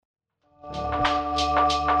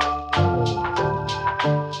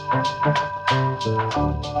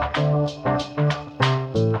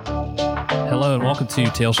welcome to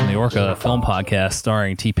Tales from the Orca, a film podcast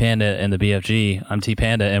starring T Panda and the BFG. I'm T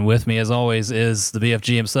Panda, and with me, as always, is the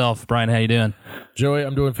BFG himself. Brian, how you doing? Joey,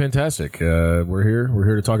 I'm doing fantastic. We're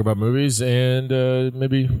here to talk about movies and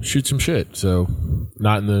maybe shoot some shit. So,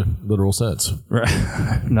 not in the literal sense. Right.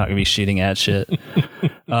 I'm not gonna be shooting at shit.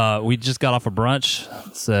 We just got off a brunch,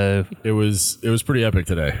 so it was pretty epic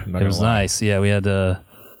today. It was nice. Yeah, we had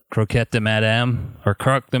croquette de madame or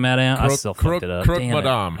croque de madame. I still fucked it up. Croque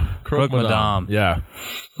madame. Croque madame. Yeah,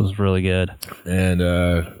 it was really good. And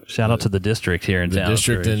shout out to the district here in town. The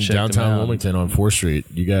district in downtown Wilmington on 4th Street.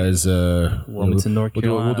 You guys, Wilmington, North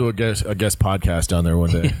Carolina. We'll do a guest podcast down there one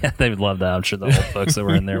day. Yeah, they would love that. I'm sure the old folks that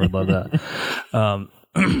were in there would love that.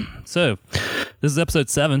 So, this is episode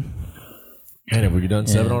 7. Man, have we done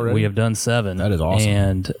 7 already? We have done 7. That is awesome.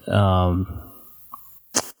 And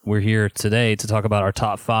we're here today to talk about our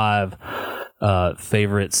top 5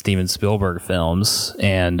 favorite Steven Spielberg films,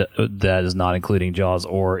 and that is not including Jaws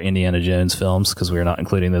or Indiana Jones films, because we're not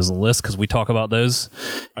including those in the list because we talk about those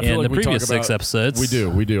in the previous 6 episodes. We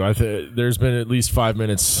do. There's been at least 5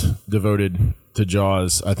 minutes devoted to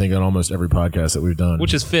Jaws, I think, on almost every podcast that we've done.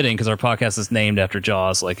 Which is fitting because our podcast is named after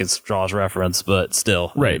Jaws, like it's Jaws reference, but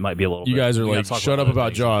still, right. It might be a little You bit. guys are like, shut up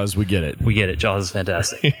about Jaws. We get it. We get it. Jaws is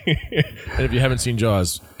fantastic. And if you haven't seen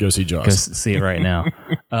Jaws, go see Jaws. Go see it right now.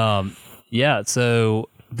 Yeah, so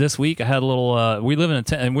this week I had a little. We live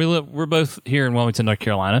in we're both here in Wilmington, North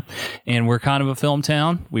Carolina, and we're kind of a film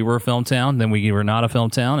town. We were a film town, then we were not a film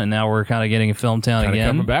town, and now we're kind of getting a film town again.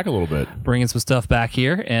 Coming back a little bit, bringing some stuff back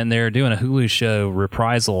here, and they're doing a Hulu show,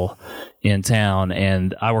 Reprisal, in town.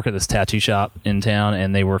 And I work at this tattoo shop in town,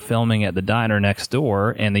 and they were filming at the diner next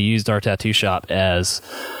door, and they used our tattoo shop as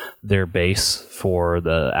their base for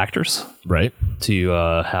the actors, right, to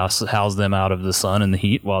house them out of the sun and the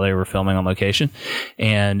heat while they were filming on location.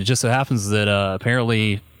 And it just so happens that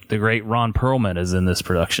apparently the great Ron Perlman is in this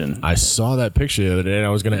production. I saw that picture the other day, and I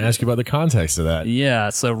was going to ask you about the context of that. Yeah,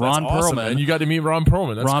 so Ron Perlman, and you got to meet Ron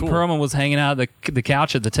Perlman. That's Ron cool. Perlman was hanging out at the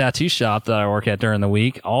couch at the tattoo shop that I work at during the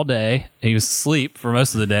week all day. He was asleep for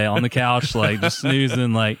most of the day on the couch, like just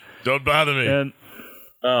snoozing, like don't bother me. And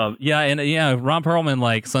Ron Perlman,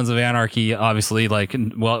 like Sons of Anarchy, obviously, like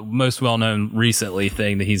most well known recently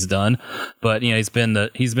thing that he's done, but he's been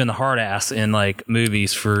the hard ass in like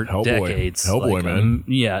movies for decades. Hellboy, man,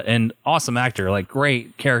 and awesome actor, like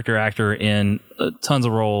great character actor in tons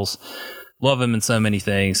of roles. Love him in so many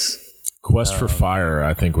things. Quest for Fire,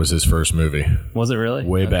 I think, was his first movie. Was it really?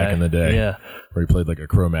 Way back in the day. Yeah. Where he played like a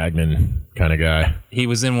Cro-Magnon kind of guy. He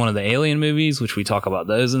was in one of the Alien movies, which we talk about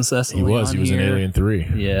those incessantly. He was in Alien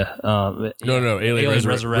 3. Yeah. Alien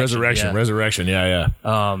Resurrection. Resurrection. Yeah.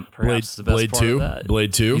 Perhaps the best Blade part 2. of that.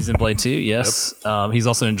 Blade 2. He's in Blade 2, yes. Yep. He's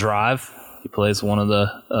also in Drive. He plays one of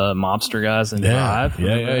the mobster guys in Drive.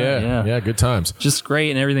 Yeah, good times. Just great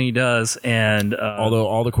in everything he does. And although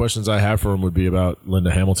all the questions I have for him would be about Linda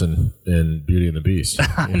Hamilton in Beauty and the Beast.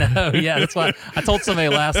 I know, yeah. That's why I told somebody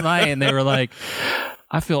last night, and they were like,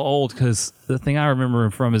 I feel old because the thing I remember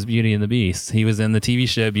him from is Beauty and the Beast. He was in the TV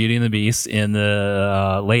show Beauty and the Beast in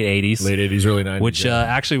the late 80s. Late 80s, early 90s. Which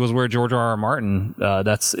actually was where George R.R. Martin,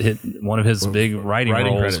 that's one of his big writing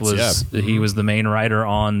roles. Credits, He was the main writer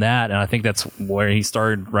on that, and I think that's where he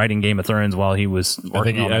started writing Game of Thrones while he was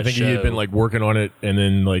working on that show. He had been like working on it, and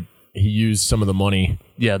then like he used some of the money.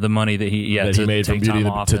 Yeah, the money that he made from Beauty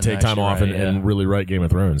to take time off and really write Game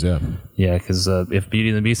of Thrones. Yeah, because if Beauty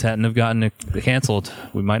and the Beast hadn't have gotten canceled,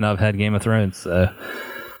 we might not have had Game of Thrones.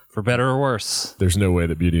 For better or worse, there's no way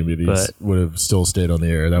that Beauty and the Beast would have still stayed on the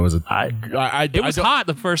air. That was it was hot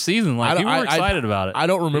the first season. Like people were excited about it. I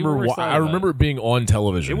don't remember why. I remember it being on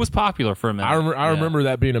television. It was popular for a minute. I remember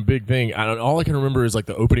that being a big thing. All I can remember is like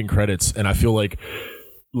the opening credits, and I feel like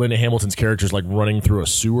Linda Hamilton's character is like running through a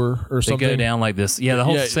sewer or something. They go down like this. Yeah, the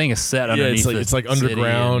whole thing is set underneath. It's like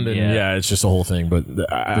underground, and it's just a whole thing. But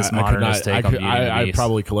I've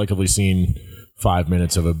probably collectively seen 5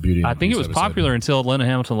 minutes of a Beauty. I think it was popular until Linda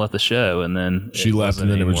Hamilton left the show, and then she left, and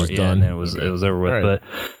then it was just done. And it was over with. Right.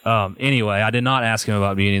 But anyway, I did not ask him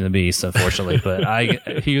about Beauty and the Beast, unfortunately.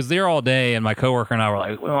 But he was there all day, and my coworker and I were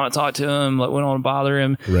like, we want to talk to him, like we don't want to bother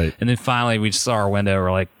him. Right. And then finally, we just saw our window.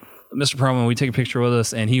 We're like, Mr. Perlman, will you take a picture with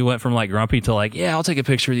us? And he went from like grumpy to like, yeah, I'll take a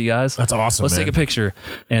picture with you guys. That's awesome. Let's take a picture.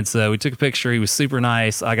 And so we took a picture. He was super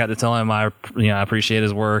nice. I got to tell him I appreciate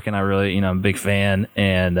his work, and I really, I'm a big fan.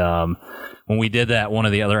 And when we did that, one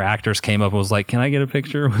of the other actors came up and was like, "Can I get a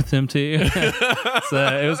picture with him too?"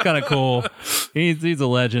 So it was kind of cool. He's a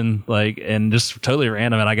legend, like, and just totally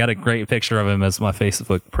random. And I got a great picture of him as my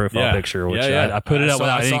Facebook profile picture, which I put it up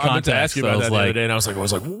without any context. I ask you about that the other day, and I was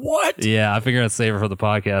like, what? Yeah, I figured I'd save it for the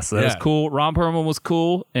podcast. So that was cool. Ron Perlman was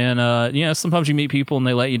cool, and sometimes you meet people and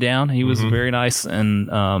they let you down. He was very nice,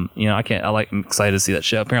 and I'm excited to see that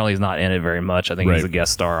show. Apparently, he's not in it very much. I think he's a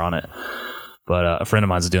guest star on it. But a friend of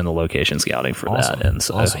mine's doing the location scouting for that, and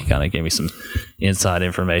so he kind of gave me some inside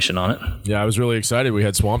information on it. Yeah, I was really excited. We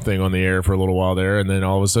had Swamp Thing on the air for a little while there, and then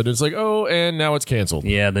all of a sudden it's like, oh, and now it's canceled.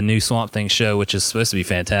 Yeah, the new Swamp Thing show, which is supposed to be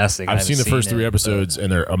fantastic. I've seen the first 3 episodes, and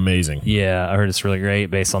they're amazing. Yeah, I heard it's really great,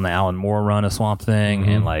 based on the Alan Moore run of Swamp Thing,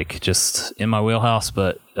 and like just in my wheelhouse.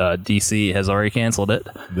 But DC has already canceled it.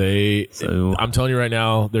 I'm telling you right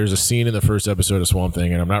now, there's a scene in the first episode of Swamp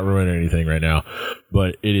Thing, and I'm not ruining anything right now,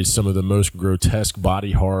 but it is some of the most grotesque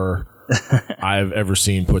body horror I've ever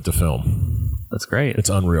seen put to film. That's great. It's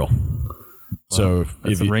unreal. So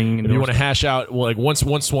if you want to hash out, well, like once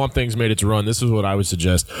Swamp Thing's made its run, this is what I would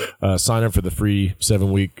suggest: sign up for the free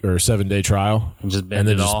 7-day trial, and just binge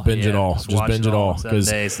it all. Just binge it all because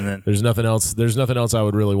there's nothing else. There's nothing else I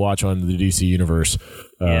would really watch on the DC universe.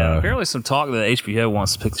 Apparently some talk that HBO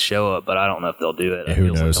wants to pick the show up, but I don't know if they'll do it. It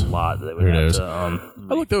who knows? Like a lot that they would have to.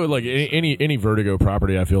 I look though, like any Vertigo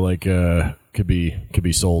property, I feel like could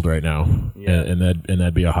be sold right now, and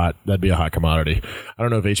that'd be a hot commodity. I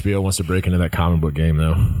don't know if HBO wants to break into that comic book game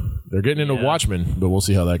though. They're getting into Watchmen, but we'll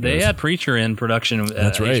see how that goes. They had Preacher in production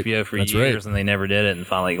at HBO for years, and they never did it, and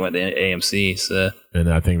finally went to AMC. So,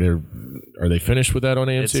 and I think are they finished with that on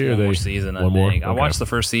AMC? It's one more season. I think. Okay. I watched the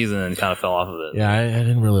first season and kind of fell off of it. Yeah, I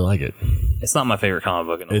didn't really like it. It's not my favorite comic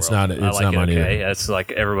book in the world. It's not mine either. It's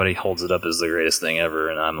like everybody holds it up as the greatest thing ever,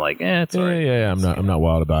 and I'm like, it's all right. Yeah. I'm not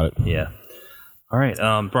wild about it. Yeah. All right,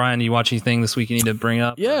 Brian, you watch anything this week you need to bring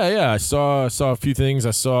up? Yeah. I saw a few things.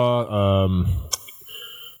 I saw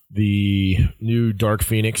the new Dark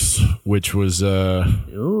Phoenix, which was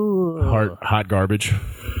hot garbage.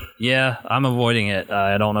 Yeah, I'm avoiding it.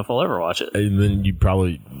 I don't know if I'll ever watch it. And then you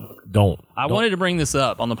probably don't. I wanted to bring this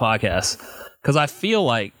up on the podcast because I feel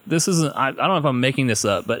like this isn't. I don't know if I'm making this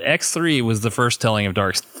up, but X3 was the first telling of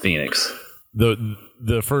Dark Phoenix.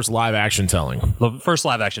 The first live action telling. The first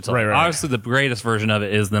live action telling. Right. Obviously, the greatest version of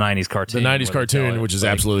it is the 90s cartoon. The 90s cartoon, which is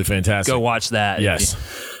absolutely fantastic. Go watch that. Yes.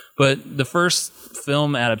 But the first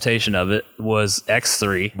film adaptation of it was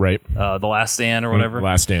X3. Right. The Last Stand or whatever.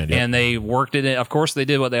 Last Stand, yeah. And they worked it in. Of course, they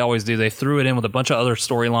did what they always do. They threw it in with a bunch of other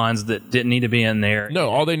storylines that didn't need to be in there.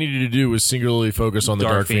 No, all they needed to do was singularly focus on the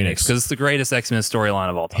Dark Phoenix. Because it's the greatest X-Men storyline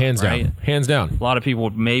of all time. Hands down. Hands down. A lot of people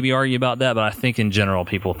would maybe argue about that, but I think in general,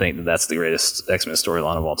 people think that that's the greatest X-Men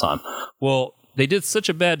storyline of all time. Well, they did such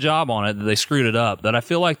a bad job on it that they screwed it up that I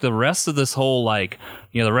feel like the rest of this whole,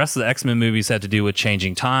 the rest of the X-Men movies had to do with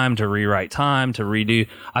changing time, to rewrite time, to redo.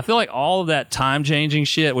 I feel like all of that time-changing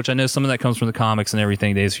shit, which I know some of that comes from the comics and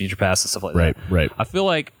everything, Days of Future Past and stuff like that. Right. I feel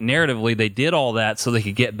like narratively they did all that so they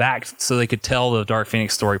could get back, so they could tell the Dark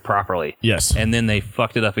Phoenix story properly. Yes. And then they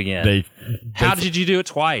fucked it up again. How did you do it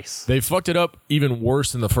twice? They fucked it up even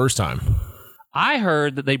worse than the first time. I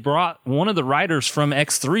heard that they brought one of the writers from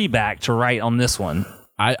X3 back to write on this one.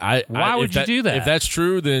 Why would you do that? If that's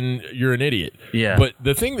true, then you're an idiot. Yeah. But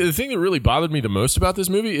the thing that really bothered me the most about this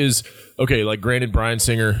movie is, okay, like granted, Bryan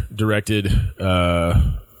Singer directed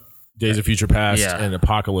Days of Future Past and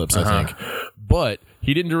Apocalypse, I think. But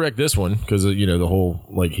he didn't direct this one because, the whole,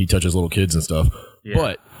 he touches little kids and stuff. Yeah.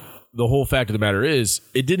 But the whole fact of the matter is,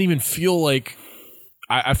 it didn't even feel like,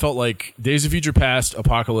 I felt like Days of Future Past,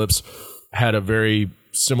 Apocalypse had a very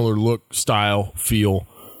similar look, style, feel,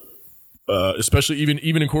 especially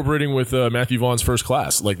even incorporating with Matthew Vaughn's First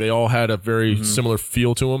Class. Like, they all had a very similar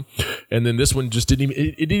feel to them. And then this one just didn't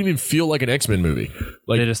even feel like an X-Men movie.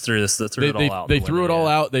 Like, they just threw it all out. They threw it all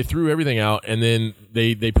out. They threw everything out, and then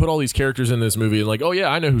they put all these characters in this movie, and like, oh yeah,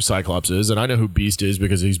 I know who Cyclops is, and I know who Beast is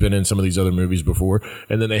because he's been in some of these other movies before.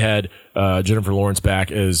 And then they had Jennifer Lawrence back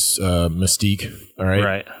as Mystique. All right.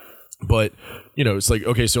 Right. But, it's like,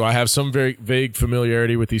 okay, so I have some very vague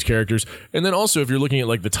familiarity with these characters. And then also, if you're looking at,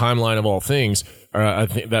 the timeline of all things, I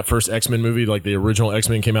think that first X-Men movie, the original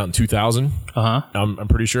X-Men came out in 2000. Uh-huh. I'm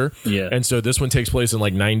pretty sure. Yeah. And so this one takes place in,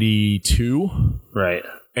 92. Right.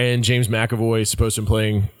 And James McAvoy is supposed to be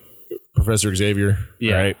playing Professor Xavier.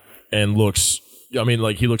 Yeah. Right? And looks...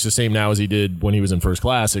 he looks the same now as he did when he was in First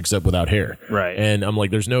Class, except without hair. Right. And I'm like,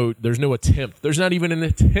 there's no attempt. There's not even an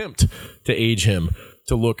attempt to age him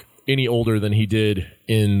to look any older than he did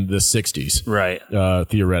in the 60s. Right.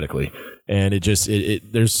 Theoretically. And it just,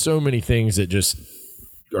 there's so many things that just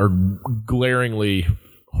are glaringly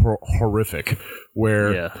horrific.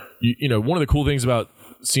 Where you know, one of the cool things about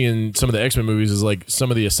seeing some of the X-Men movies is like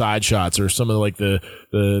some of the aside shots or some of like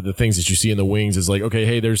the things that you see in the wings is like, okay,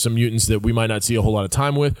 hey, there's some mutants that we might not see a whole lot of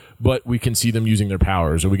time with, but we can see them using their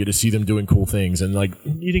powers, or we get to see them doing cool things, and like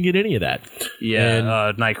you didn't get any of that.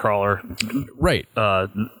 Nightcrawler, right?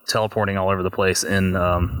 Teleporting all over the place in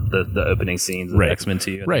the opening scenes of X-Men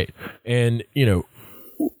 2, right? And you know,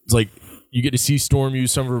 it's like, you get to see Storm use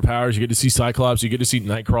some of her powers. You get to see Cyclops. You get to see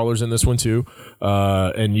Nightcrawlers in this one too,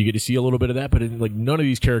 and you get to see a little bit of that. But like none of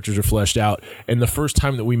these characters are fleshed out. And the first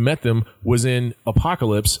time that we met them was in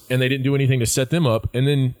Apocalypse, and they didn't do anything to set them up. And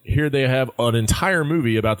then here they have an entire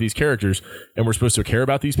movie about these characters, and we're supposed to care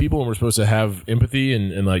about these people, and we're supposed to have empathy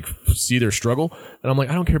and like see their struggle. And I'm like,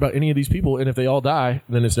 I don't care about any of these people. And if they all die,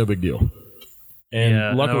 then it's no big deal.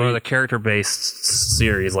 And luckily, with a character-based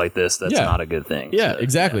series like this, that's not a good thing. Yeah,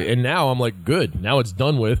 exactly. And now I'm like, good. Now it's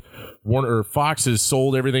done with. Fox has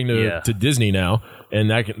sold everything to Disney now,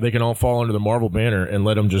 and they can all fall under the Marvel banner and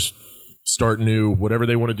let them just start new, whatever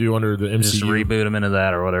they want to do under the MCU. Just reboot them into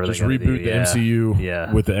that or whatever. Just reboot the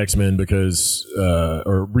MCU with the X-Men because,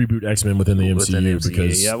 or reboot X-Men within the MCU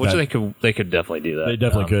because which they could definitely do that. They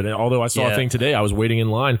definitely could. And although I saw a thing today, I was waiting in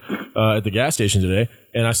line at the gas station today,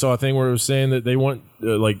 and I saw a thing where it was saying that they want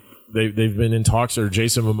they've been in talks, or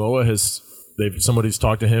Jason Momoa somebody's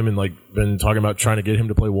talked to him and like been talking about trying to get him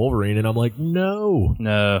to play Wolverine, and I'm like, no,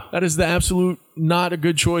 that is the absolute not a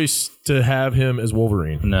good choice to have him as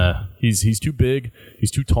Wolverine. No, he's too big,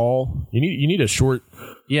 he's too tall. You need a short.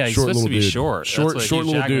 Yeah, he's supposed to be short. Short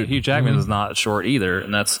little dude. Hugh Jackman is not short either,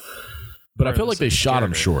 and that's. But I feel like they shot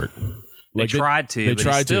him short. They tried to,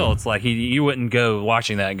 but still, it's like you wouldn't go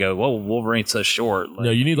watching that and go, "Whoa, Wolverine's so short." Like,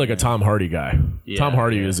 no, you need like a Tom Hardy guy. Tom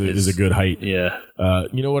Hardy is a good height. Yeah.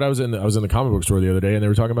 You know what? I was in the comic book store the other day, and they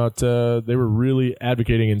were talking about they were really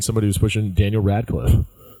advocating, and somebody was pushing Daniel Radcliffe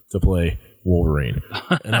to play Wolverine,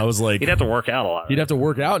 and I was like, he'd have to work out a lot. He'd have to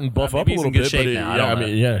work out and buff up a little bit. But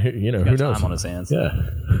you know, who knows? Time on his hands.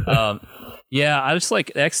 Yeah. Yeah, I just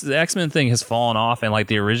like the X-Men thing has fallen off, and like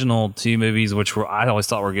the original 2 movies, which I always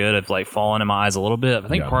thought were good, have like fallen in my eyes a little bit. I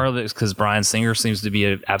think part of it is because Bryan Singer seems to be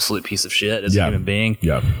an absolute piece of shit as a human being,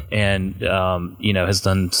 and you know, has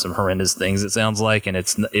done some horrendous things. It sounds like, and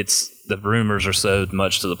it's the rumors are so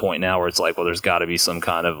much to the point now where it's like, well, there's got to be some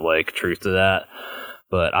kind of like truth to that.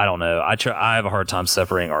 But I don't know. I have a hard time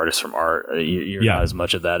separating artists from art. You're not as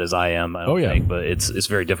much of that as I am. I don't think, but it's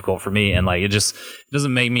very difficult for me. And like it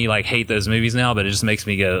doesn't make me like hate those movies now, but it just makes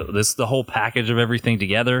me go, the whole package of everything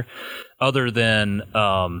together. Other than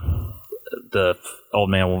the Old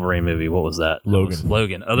Man Wolverine movie, what was that?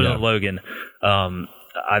 Logan. Other than Logan,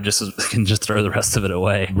 I just can just throw the rest of it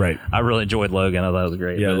away. Right. I really enjoyed Logan. I thought it was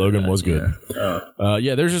great. Yeah, Logan was good.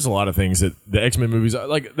 There's just a lot of things that the X-Men movies,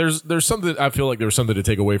 like there's something, I feel like there was something to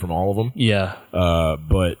take away from all of them. Yeah.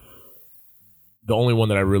 But the only one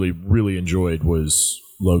that I really, really enjoyed was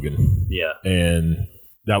Logan. Yeah. And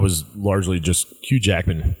that was largely just Hugh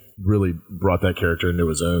Jackman really brought that character into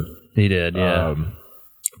his own. He did, yeah.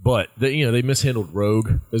 But they mishandled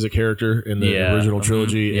Rogue as a character in the original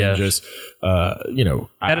trilogy, and just at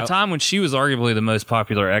a time when she was arguably the most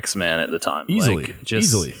popular X-Men at the time, easily,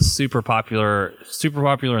 super popular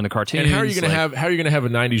in the cartoons. And how are you going to have a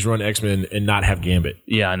 '90s run X-Men and not have Gambit?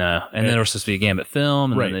 Yeah, I know. And then there was supposed to be a Gambit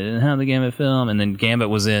film, and then they didn't have the Gambit film, and then Gambit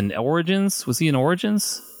was in Origins. Was he in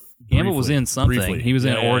Origins? Gambit was in something. Briefly. He was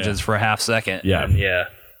in Origins for a half second. Yeah, yeah.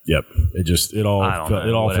 Yep. It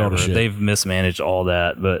all fell to shit. They've mismanaged all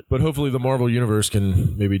that, but hopefully the Marvel universe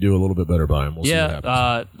can maybe do a little bit better by him. We'll see what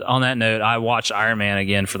happens. On that note, I watched Iron Man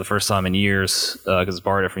again for the first time in years because I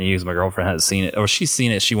borrowed it from you. My girlfriend hasn't seen it, or she's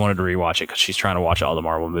seen it. She wanted to rewatch it because she's trying to watch all the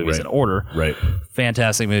Marvel movies in order. Right.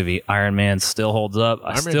 Fantastic movie. Iron Man still holds up.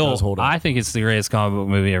 Does hold up. I think it's the greatest comic book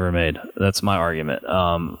movie ever made. That's my argument.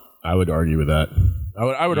 I would argue with that.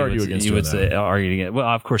 I would argue against you. You would say argue against. Well,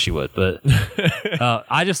 of course you would, but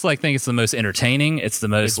I just think it's the most entertaining. It's the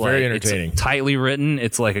most very entertaining. It's tightly written.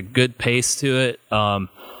 It's like a good pace to it. A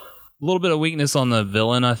little bit of weakness on the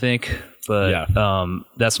villain, I think, but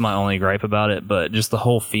that's my only gripe about it. But just the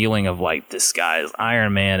whole feeling of like this guy is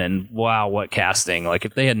Iron Man, and wow, what casting! Like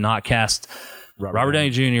if they had not cast Robert Downey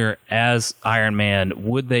Jr. as Iron Man,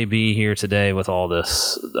 would they be here today with all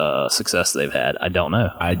this success they've had? I don't know.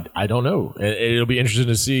 I don't know. It'll be interesting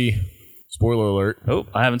to see. Spoiler alert. Oh,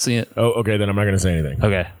 I haven't seen it. Oh, okay. Then I'm not going to say anything.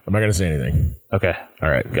 Okay. I'm not going to say anything. Okay. All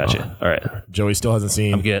right. Gotcha. All right. Joey still hasn't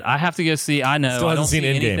seen. I'm good. I have to go see. I know. I don't see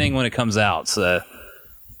anything when it comes out. So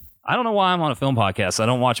I don't know why I'm on a film podcast. I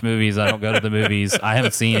don't watch movies. I don't go to the movies. I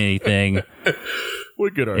haven't seen anything.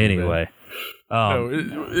 What good argument. Anyway.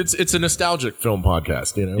 It's a nostalgic film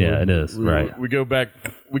podcast, you know. Yeah, it is. Right. We go back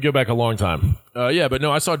a long time. But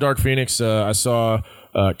no, I saw Dark Phoenix. I saw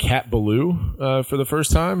Cat Ballou for the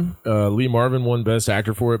first time. Lee Marvin won Best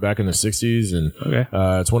Actor for it back in the 60s, and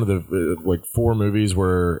it's one of the 4 movies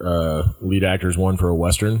where lead actors won for a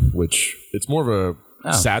Western, which it's more of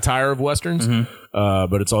a satire of Westerns,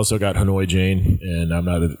 but it's also got Hanoi Jane, and I'm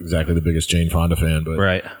not exactly the biggest Jane Fonda fan,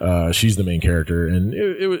 but she's the main character, and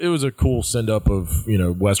it was a cool send up of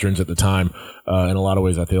Westerns at the time. In a lot of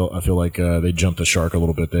ways, I feel like they jumped the shark a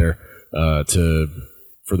little bit there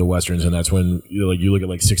for the Westerns, and that's when you look at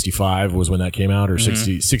like 65 was when that came out, or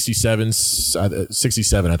 67 I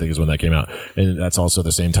think is when that came out, and that's also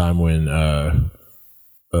the same time when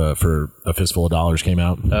for A Fistful of Dollars came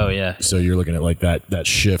out. Oh yeah. So you're looking at like that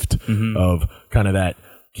shift of kind of that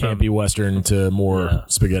campy Western to more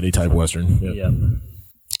spaghetti type Western. Yeah.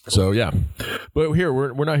 So yeah, but here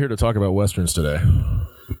we're not here to talk about Westerns today.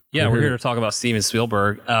 Yeah, we're here to talk about Steven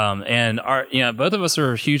Spielberg. And both of us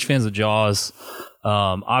are huge fans of Jaws.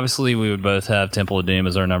 Obviously, we would both have Temple of Doom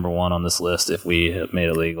as our number 1 on this list if we made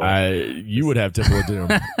it legal. You would have Temple of Doom.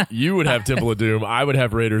 You would have Temple of Doom. I would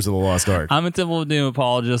have Raiders of the Lost Ark. I'm a Temple of Doom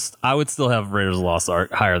apologist. I would still have Raiders of the Lost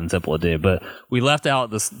Ark higher than Temple of Doom, but we left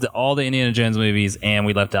out all the Indiana Jones movies, and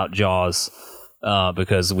we left out Jaws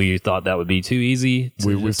because we thought that would be too easy.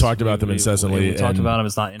 We've talked about them incessantly. We talked about them.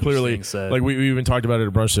 It's not interesting. Clearly, so. like we even talked about it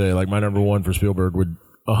at brunch today. Like my number 1 for Spielberg would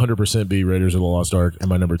 100% be Raiders of the Lost Ark, and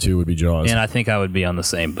my number 2 would be Jaws. And I think I would be on the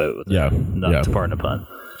same boat with to pardon the pun.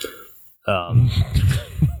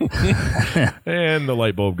 And the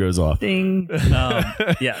light bulb goes off. Ding.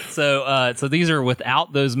 So these are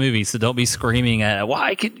without those movies, so don't be screaming at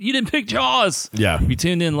you didn't pick Jaws. Yeah. If you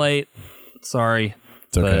tuned in late, sorry.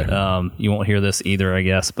 It's okay. But you won't hear this either, I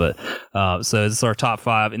guess. But so this is our top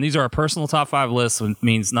 5, and these are our personal top 5 lists. Which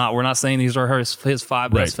means we're not saying these are his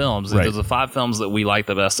 5 best films. Right. Those are 5 films that we like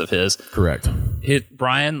the best of his. Correct.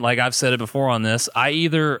 Brian, like I've said it before on this, I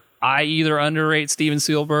either underrate Steven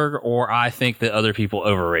Spielberg, or I think that other people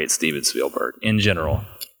overrate Steven Spielberg in general.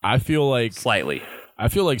 I feel like slightly. I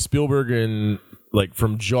feel like Spielberg, and like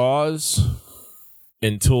from Jaws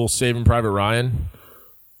until Saving Private Ryan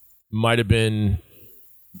might have been.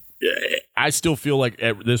 I still feel like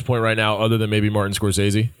at this point right now, other than maybe Martin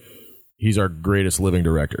Scorsese, he's our greatest living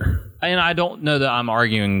director. And I don't know that I'm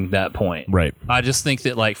arguing that point. Right. I just think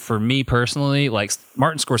that, like, for me personally, like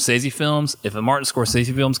Martin Scorsese films, if a Martin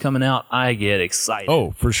Scorsese film's coming out, I get excited.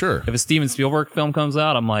 Oh, for sure. If a Steven Spielberg film comes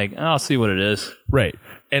out, I'm like, I'll see what it is. Right.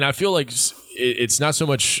 And I feel like it's not so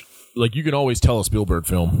much like you can always tell a Spielberg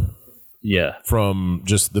film. Yeah. From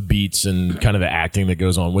just the beats and kind of the acting that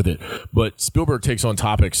goes on with it. But Spielberg takes on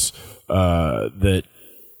topics that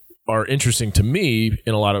are interesting to me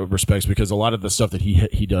in a lot of respects, because a lot of the stuff that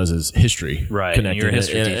he does is history, right? Connected. And you're a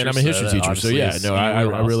history teacher, and I'm a history teacher, so yeah, no, I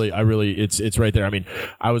really, it's right there. I mean,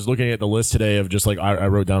 I was looking at the list today of just like I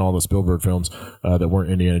wrote down all the Spielberg films that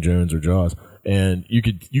weren't Indiana Jones or Jaws, and you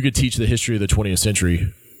could teach the history of the 20th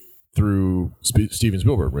century through Steven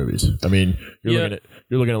Spielberg movies. I mean, you're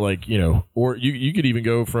looking at like, or you could even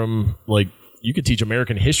go from like, you could teach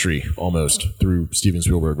American history almost through Steven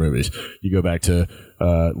Spielberg movies. You go back to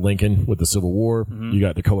Lincoln with the Civil War. Mm-hmm. You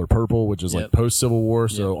got The Color Purple, which is like post Civil War.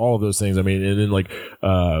 So all of those things. I mean, and then like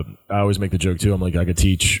I always make the joke too. I'm like, I could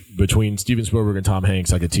teach between Steven Spielberg and Tom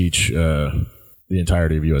Hanks. I could teach the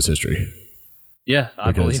entirety of U.S. history. Yeah,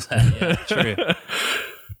 I believe that. Yeah, true.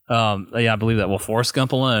 I believe that. Well, Forrest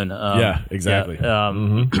Gump alone. Yeah, exactly.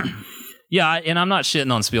 Yeah, and I'm not shitting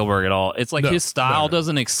on Spielberg at all. It's like his style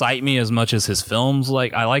doesn't excite me as much as his films.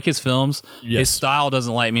 Like, I like his films. Yes. His style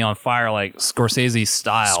doesn't light me on fire like Scorsese's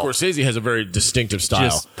style. Scorsese has a very distinctive style.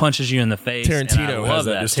 Just punches you in the face. Tarantino has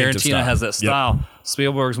that distinctive style. Tarantino has that style. Yep.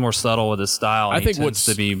 Spielberg's more subtle with his style. I think what's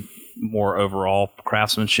to be more overall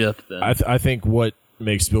craftsmanship. Than I think what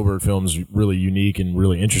makes Spielberg films really unique and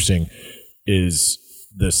really interesting is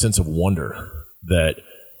the sense of wonder that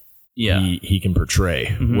he can portray,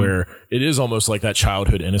 where it is almost like that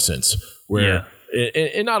childhood innocence, where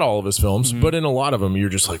in not all of his films, but in a lot of them, you're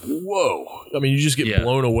just like, whoa. I mean, you just get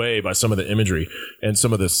blown away by some of the imagery and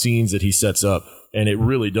some of the scenes that he sets up. And it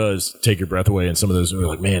really does take your breath away. And some of those are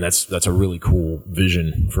like, man, that's a really cool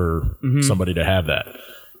vision for somebody to have that.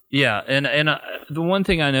 Yeah. And the one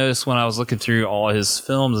thing I noticed when I was looking through all his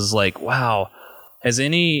films is like, wow, has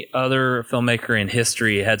any other filmmaker in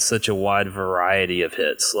history had such a wide variety of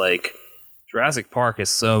hits? Like, Jurassic Park is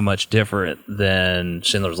so much different than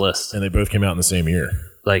Schindler's List. And they both came out in the same year.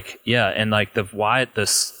 Like, yeah, and like the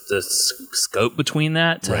scope between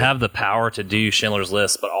that, to have the power to do Schindler's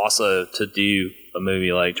List, but also to do a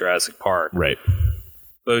movie like Jurassic Park. Right.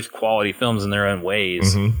 both quality films in their own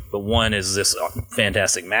ways, but one is this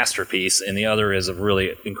fantastic masterpiece, and the other is a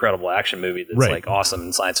really incredible action movie that's like awesome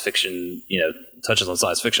in science fiction, touches on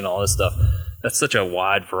science fiction, all this stuff. That's such a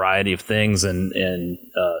wide variety of things and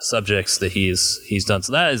subjects that he's done.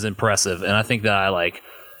 So that is impressive, and I think that I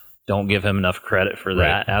don't give him enough credit for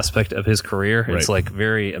that aspect of his career. It's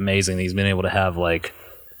very amazing that he's been able to have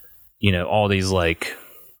all these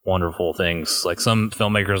wonderful things. Like some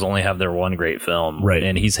filmmakers only have their one great film,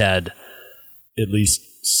 and he's had at least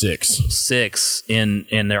six and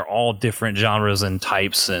they're all different genres and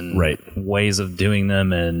types and ways of doing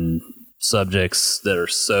them and subjects that are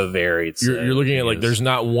so varied. You're looking at there's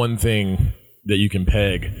not one thing that you can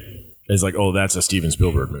peg as oh, that's a Steven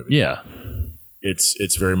Spielberg movie. Yeah.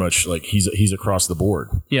 It's very much he's across the board.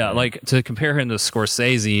 Yeah, to compare him to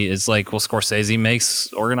Scorsese is Scorsese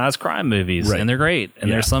makes organized crime movies and they're great. And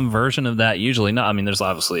there's some version of that usually. Not, I mean, there's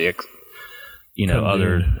obviously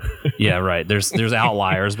other There's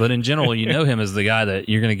outliers, but in general, him as the guy that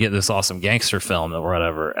you're going to get this awesome gangster film or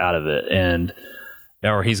whatever out of it,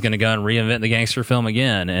 or he's going to go and reinvent the gangster film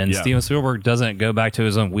again. And Steven Spielberg doesn't go back to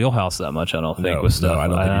his own wheelhouse that much, I don't think, with stuff.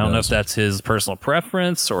 No, I don't know if that's his personal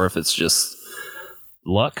preference or if it's just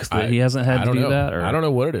luck that he hasn't had to do that, or I don't know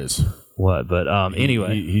what it is. But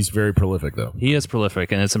anyway, he's very prolific though. He is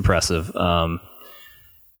prolific, and it's impressive. And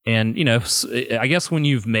I guess when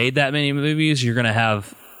you've made that many movies, you're going to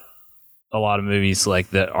have a lot of movies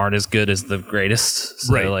that aren't as good as the greatest.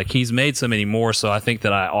 So he's made so many more. So I think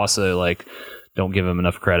that I also don't give him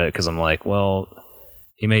enough credit because I'm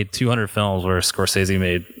he made 200 films where Scorsese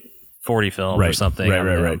made 40 films or something.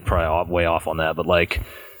 I'm probably way off on that, but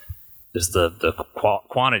just the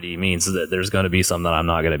quantity means that there's going to be some that I'm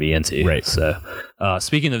not going to be into. Right. So,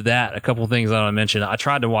 speaking of that, a couple of things I want to mention. I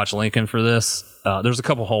tried to watch Lincoln for this. There's a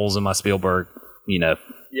couple holes in my Spielberg,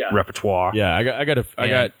 repertoire. Yeah, I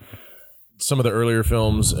got some of the earlier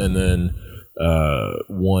films, and then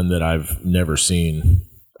one that I've never seen.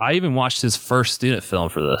 I even watched his first student film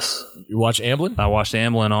for this. You watched Amblin? I watched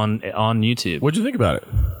Amblin on YouTube. What'd you think about it?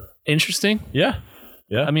 Interesting. Yeah.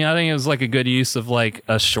 Yeah. I mean, I think it was a good use of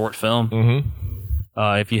a short film. Mm-hmm.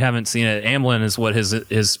 If you haven't seen it, Amblin is what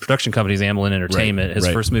his production company is, Amblin Entertainment. His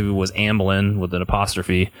first movie was Amblin with an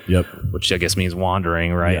apostrophe. Yep. Which I guess means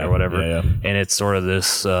wandering, right? Yeah, or whatever. Yeah. And it's sort of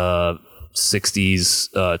this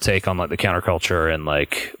 60s take on the counterculture and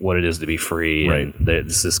what it is to be free. Right. And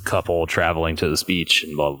it's this couple traveling to this beach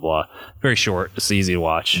and blah, blah, blah. Very short. It's easy to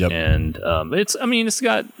watch. Yep. And it's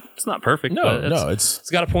not perfect.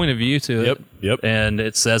 It's got a point of view to it. Yep. And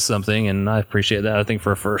it says something, and I appreciate that. I think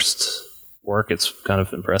for a first work, it's kind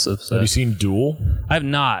of impressive. So. Have you seen Duel? I have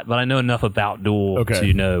not, but I know enough about Duel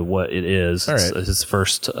to know what it is. All right. It's his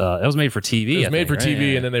first. It was made for TV. It was made for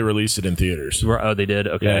TV, and then they released it in theaters. Oh, they did?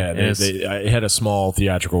 Okay. Yeah, it had a small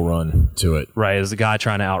theatrical run to it. Right. It was a guy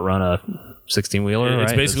trying to outrun a 16-wheeler,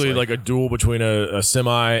 It's right? basically a duel between a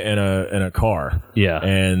semi and a car. Yeah.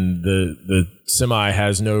 And the semi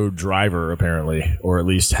has no driver, apparently, or at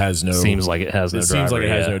least has no... Seems like it has no driver. It seems like it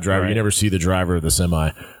has no driver. Right. You never see the driver of the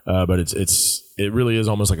semi. But it really is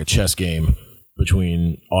almost like a chess game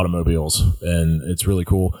between automobiles, and it's really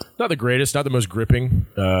cool. Not the greatest, not the most gripping.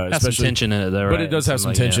 Has some tension in it, though, right? But it does have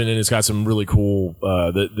some tension, and it's got some really cool...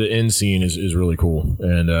 the end scene is really cool,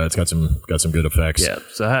 and it's got some good effects. Yeah,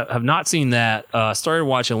 so I have not seen that. Started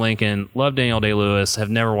watching Lincoln. Love Daniel Day-Lewis. Have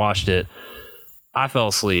never watched it. I fell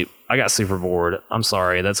asleep. I got super bored. I'm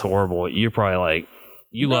sorry. That's horrible. You're probably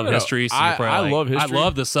you love history. So you're probably I love history. I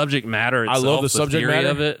love the subject matter itself. I love the subject matter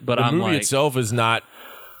of it, but the movie itself is not...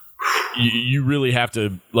 You really have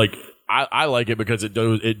to I like it because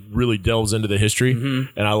it really delves into the history,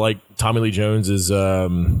 and I like Tommy Lee Jones is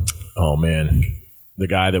the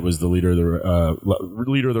guy that was the leader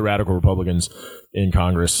of the radical Republicans in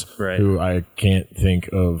Congress, right. Who I can't think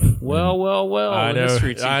of. Well. I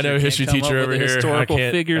know history teacher over here. Historical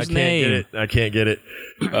figure's name. I can't get it.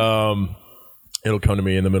 It'll come to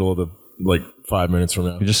me in the middle of the 5 minutes from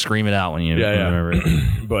now. You just scream it out when you remember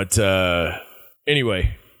it. But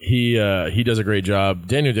anyway. He does a great job.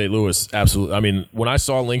 Daniel Day-Lewis, absolutely. I mean, when I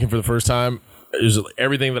saw Lincoln for the first time, it was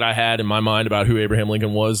everything that I had in my mind about who Abraham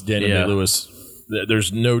Lincoln was. Daniel Day-Lewis.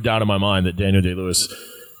 There's no doubt in my mind that Daniel Day-Lewis,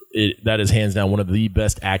 that is hands down one of the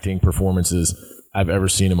best acting performances I've ever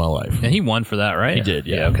seen in my life. And he won for that, right? He did.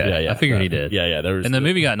 Yeah. Okay. I figured he did. Yeah. And the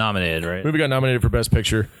movie got nominated, right? Movie got nominated for Best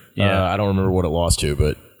Picture. Yeah. I don't remember what it lost to,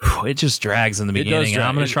 but it just drags in the beginning, and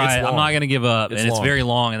I'm going to try. I'm not going to give up, and it's very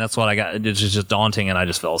long, and that's what I got. It's just daunting, and I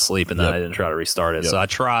just fell asleep, and then I didn't try to restart it. So I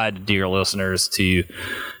tried, dear listeners, to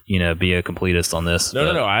be a completist on this.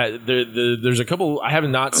 No. There's a couple. I've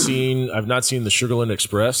not seen the Sugarland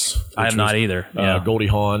Express. I have not either. Goldie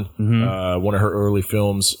Hawn, one of her early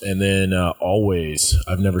films, and then Always.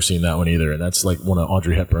 I've never seen that one either, and that's like one of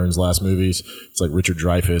Audrey Hepburn's last movies. It's like Richard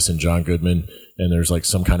Dreyfuss and John Goodman, and there's like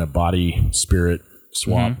some kind of body spirit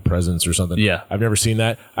swap presence or something. Yeah, I've never seen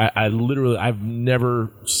that. I've never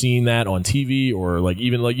seen that on TV or like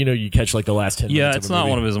even like you catch like the last 10 minutes. Yeah, it's not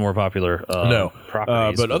one of his more popular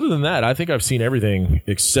properties. But other than that, I think I've seen everything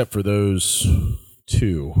except for those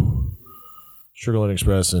two. Sugarland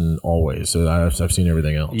Express and Always. So I've seen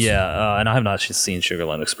everything else. Yeah, and I have not seen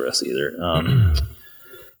Sugarland Express either.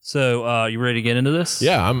 So you ready to get into this?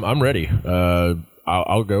 Yeah, I'm ready.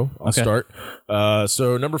 I'll go. I'll start.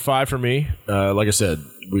 So number 5 for me, like I said,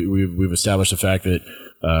 we've established the fact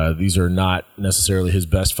that these are not necessarily his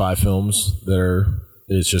best 5 films.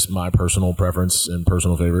 It's just my personal preference and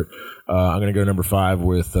personal favorite. I'm going to go number 5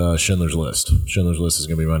 with Schindler's List. Schindler's List is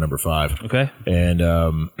going to be my number 5. Okay. And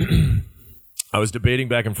I was debating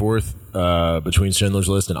back and forth between Schindler's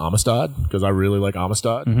List and Amistad because I really like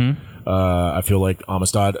Amistad. I feel like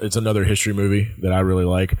Amistad, it's another history movie that I really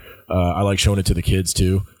like. I like showing it to the kids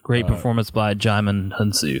too. Great performance by Djimon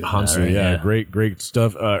Hounsou. Right? Yeah, great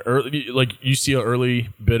stuff. Like you see an early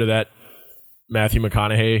bit of that Matthew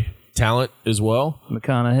McConaughey talent as well.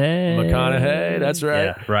 McConaughey, that's right.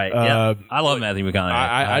 Yeah, right. Yeah. I love Matthew McConaughey.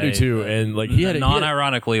 I do too. And like he had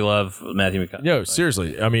non-ironically love Matthew McConaughey. No,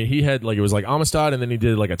 seriously. I mean, he had like it was like Amistad, and then he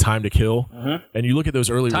did like a Time to Kill. And you look at those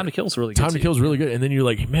early Time to Kill is really good. Time to Kill is really good. And then you're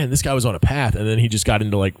like, man, this guy was on a path, and then he just got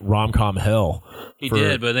into like rom-com hell. He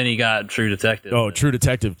did, but then he got True Detective. Oh, True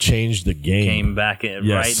Detective changed the game. Came back in,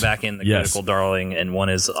 right back in the critical darling, and won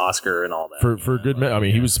his Oscar and all that. For good, I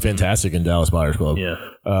mean, he was fantastic in Dallas Buyers Club.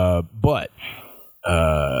 Yeah. But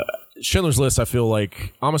Schindler's List, I feel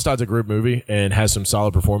like Amistad's a great movie and has some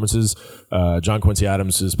solid performances. John Quincy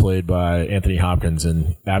Adams is played by Anthony Hopkins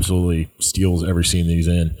and absolutely steals every scene that he's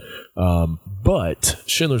in. But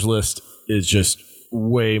Schindler's List is just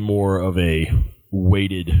way more of a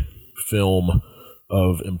weighted film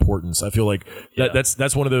of importance. I feel like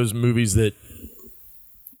that's one of those movies that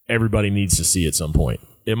everybody needs to see at some point.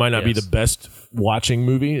 It might not be the best watching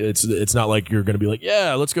movie. It's not like you're going to be like,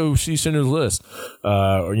 yeah, let's go see Schindler's List.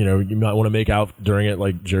 Or, you might want to make out during it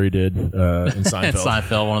like Jerry did in Seinfeld.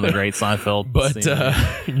 Seinfeld, one of the great Seinfeld But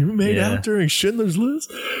you made out during Schindler's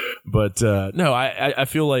List? But no, I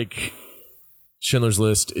feel like Schindler's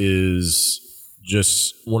List is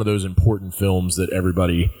just one of those important films that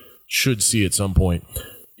everybody should see at some point.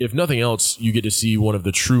 If nothing else, you get to see one of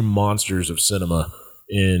the true monsters of cinema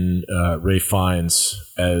in Ralph Fiennes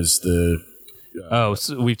as the... so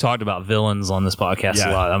we've talked about villains on this podcast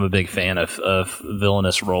a lot. I'm a big fan of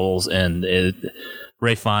villainous roles, and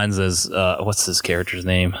Ralph Fiennes as what's his character's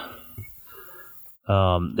name?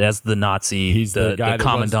 As the Nazi, he's the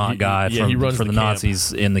commandant guy from the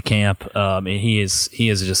Nazis in the camp. He is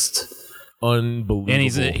just unbelievable, and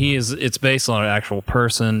it's based on an actual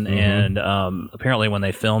person, and apparently when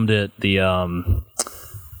they filmed it,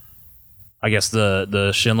 I guess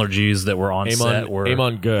the Schindler Jews that were on set were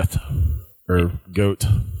Amon Goeth or Goat.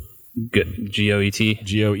 Goeth. Goeth.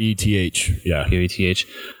 Yeah. Goeth.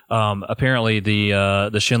 Apparently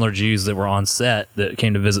the Schindler Jews that were on set that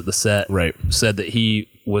came to visit the set said that he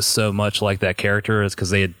was so much like that character is because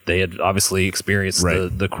they had obviously experienced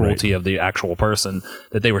the cruelty of the actual person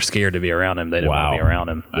that they were scared to be around him. They didn't want to be around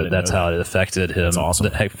him. That's how it affected him. That's awesome.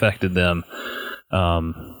 That affected them.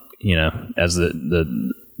 As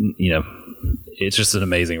it's just an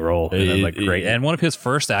amazing role. Great. And one of his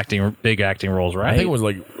first big acting roles, right? I think it was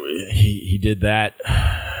like he did that.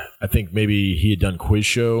 I think maybe he had done Quiz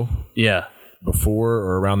Show. Yeah. Before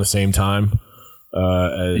or around the same time.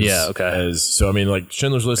 So I mean, like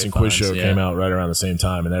Schindler's List and Quiz Show came out right around the same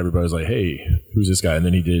time, and everybody was like, "Hey, who's this guy?" And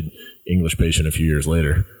then he did English Patient a few years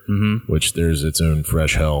later, which there's its own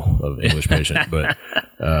fresh hell of English Patient, but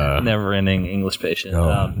never-ending English Patient.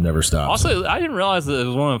 Never stops. Also, I didn't realize that it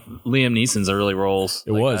was one of Liam Neeson's early roles.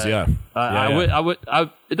 It was. It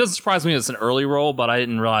doesn't surprise me it's an early role, but I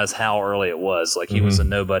didn't realize how early it was. Like he was a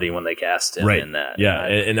nobody when they cast him in that. Yeah,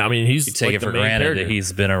 and I mean you take it for granted that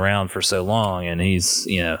he's been around for so long, and he's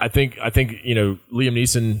I think Liam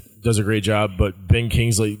Neeson does a great job, but Ben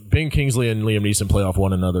Kingsley and Liam Neeson play off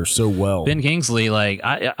one another so well. Ben Kingsley,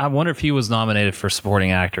 I wonder if he was nominated for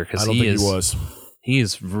supporting actor because I don't think he was.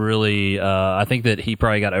 He's really. I think that he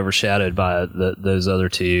probably got overshadowed by those other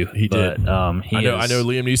two. He did. I know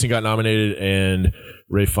Liam Neeson got nominated and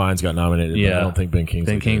Ralph Fiennes got nominated. Yeah, but I don't think Ben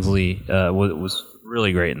Kingsley. Ben Kingsley was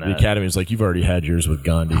really great in that. The Academy is like, you've already had yours with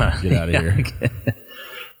Gandhi. Get out of here.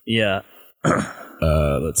 Yeah.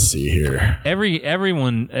 Let's see here.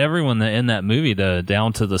 Everyone that in that movie, though,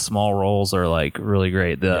 down to the small roles, are like really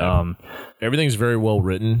great. Everything's very well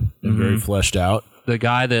written and very fleshed out. The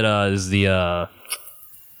guy that is the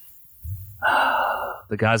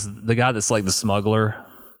guy that's like the smuggler.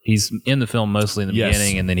 He's in the film mostly in the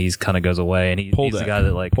beginning, and then he's kind of goes away. And he's the guy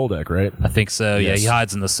that like Poldak, right? I think so. Yes. Yeah, he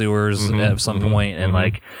hides in the sewers at some point, and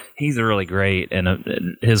like he's really great,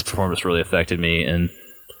 and his performance really affected me. And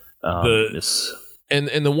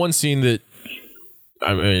and the one scene that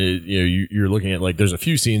I mean, you're looking at, like, there's a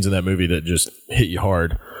few scenes in that movie that just hit you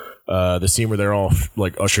hard. The scene where they're all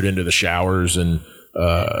like ushered into the showers and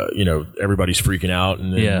everybody's freaking out,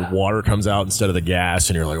 and then the water comes out instead of the gas,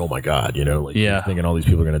 and you're like, oh my god, you're thinking all these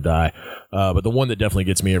people are gonna die. But the one that definitely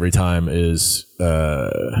gets me every time is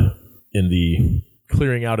in the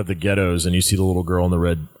clearing out of the ghettos, and you see the little girl in the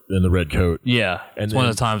red coat. Yeah, and it's one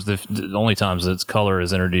of the times, the only times its color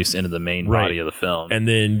is introduced into the main body of the film. And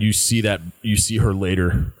then you see her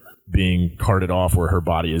later being carted off where her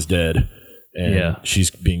body is dead. And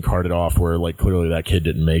she's being carted off where, like, clearly that kid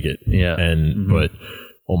didn't make it. Yeah. And but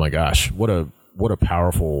oh my gosh, what a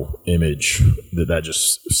powerful image that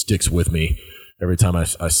just sticks with me every time I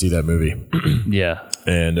see that movie. Yeah.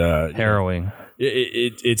 And harrowing.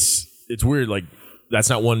 It's weird. Like, that's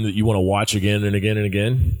not one that you want to watch again and again and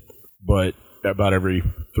again. But about every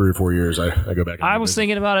 3 or 4 years, I go back. I was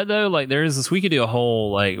thinking about it though. Like, there is this. We could do a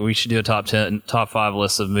whole, like, we should do a top 5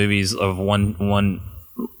 list of movies of one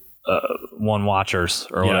watchers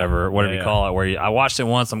or whatever you call it, where I watched it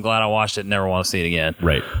once, I'm glad I watched it, never want to see it again.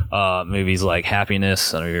 Right. Movies like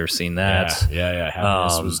Happiness, I don't know if you've ever seen that. Yeah.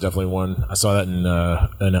 Happiness was definitely one. I saw that in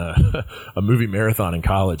a movie marathon in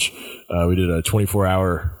college. We did a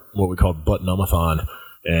 24-hour what we called Butt-Numb-a-thon,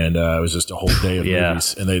 and it was just a whole day of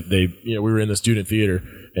movies. And they we were in the student theater,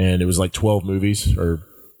 and it was like 12 movies or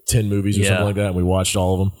 10 movies or something like that, and we watched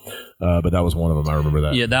all of them. But that was one of them. I remember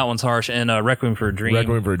that. Yeah, that one's harsh. And Requiem for a Dream. I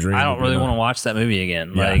don't really want to watch that movie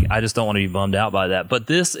again. Yeah. Like, I just don't want to be bummed out by that. But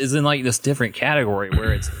this is in like this different category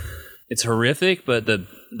where it's horrific, but the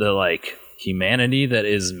like humanity that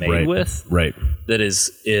is made with that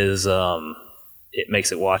is it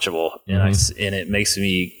makes it watchable, and it makes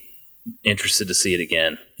me interested to see it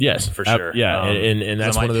again. Yes, for sure. And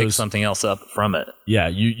that's I might one of those. Pick something else up from it. Yeah,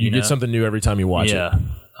 you get something new every time you watch it.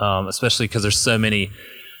 Especially because there's so many.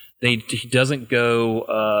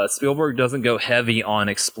 Spielberg doesn't go heavy on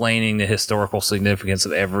explaining the historical significance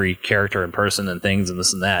of every character and person and things and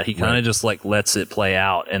this and that. He kind of just like lets it play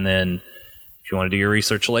out, and then if you want to do your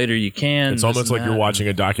research later, you can. It's almost like you're watching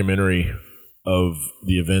a documentary of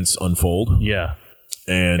the events unfold. Yeah.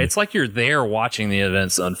 And it's like you're there watching the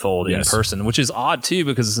events unfold in person, which is odd too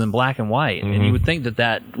because it's in black and white, and you would think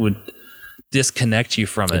that would disconnect you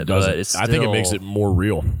from it, but it's still, I think it makes it more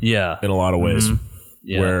real. Yeah. In a lot of ways.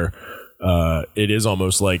 Where it is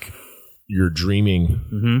almost like you're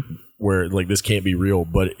dreaming, where like this can't be real,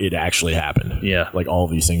 but it actually happened. Yeah, like all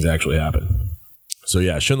these things actually happen. So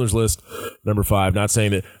yeah, Schindler's List, number 5. Not saying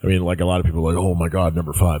that. I mean, like a lot of people are like, oh my god,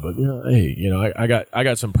 number 5. But hey, I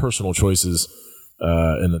got some personal choices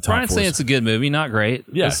in the top. Brian's saying it's a good movie, not great.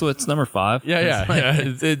 Yeah, so it's number 5. Yeah.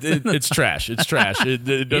 It's trash. It's trash.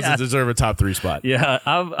 It doesn't deserve a top 3 spot. Yeah,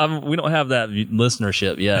 we don't have that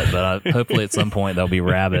listenership yet, but hopefully at some point they'll be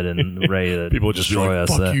rabid and ready to people just destroy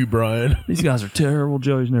us. Fuck you, Brian. These guys are terrible.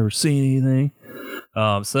 Joey's never seen anything.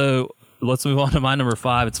 So let's move on to my number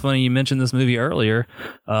 5. It's funny you mentioned this movie earlier.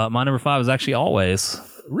 My number 5 is actually Always.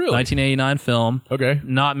 Really? 1989 film. Okay.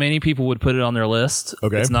 Not many people would put it on their list.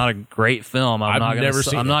 Okay. It's not a great film. I'm not going to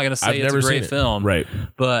say it's a great film. Right.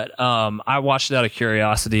 But I watched it out of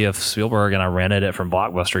curiosity of Spielberg, and I rented it from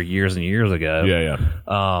Blockbuster years and years ago. Yeah.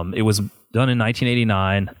 It was done in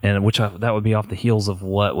 1989, and that would be off the heels of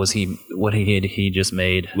what he just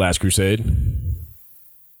made. Last Crusade.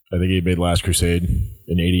 I think he made Last Crusade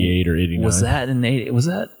in 88 or 89. Was that in 80? Was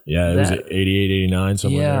that? Yeah, it was 88, 89,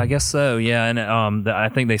 something like that. Yeah, I guess so. Yeah, and I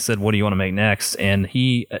think they said, what do you want to make next? And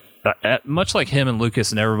he, much like him and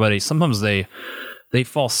Lucas and everybody, sometimes they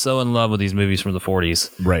fall so in love with these movies from the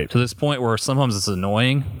 40s. Right. To this point where sometimes it's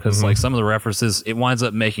annoying because like some of the references, it winds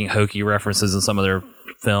up making hokey references in some of their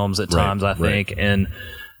films at times, I think. And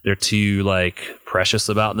they're too like precious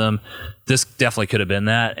about them. This definitely could have been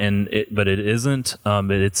that, but it isn't.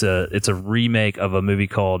 It's a remake of a movie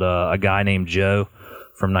called A Guy Named Joe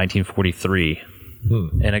from 1943.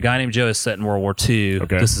 And A Guy Named Joe is set in World War II.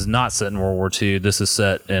 Okay. This is not set in World War II. This is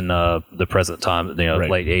set in the present time,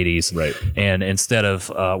 late 80s. Right. And instead of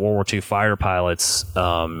World War II fighter pilots,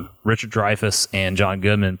 Richard Dreyfuss and John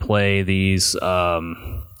Goodman play these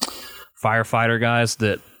firefighter guys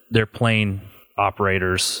that they're plane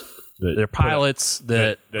operators. They're pilots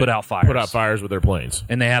that put out fires. Put out fires with their planes.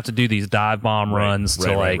 And they have to do these dive bomb runs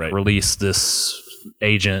to release this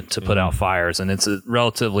agent to put out fires, and it's a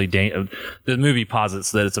relatively the movie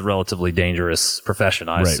posits that it's a relatively dangerous profession.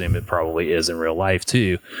 I assume it probably is in real life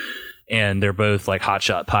too. And they're both like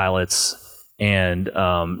hotshot pilots, and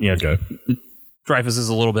Dreyfuss is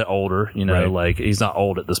a little bit older, like he's not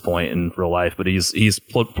old at this point in real life, but he's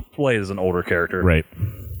played as an older character, right?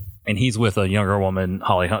 And he's with a younger woman,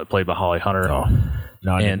 played by Holly Hunter. Oh.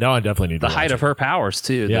 Now I definitely need to the height of her powers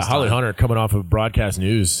too. Yeah, Holly Hunter coming off of broadcast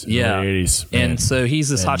news in the 80s. And so he's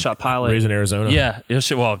this hotshot pilot. Raising Arizona. Yeah.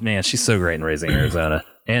 Well, man, she's so great in Raising Arizona.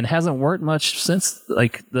 And hasn't worked much since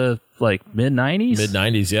the mid-90s.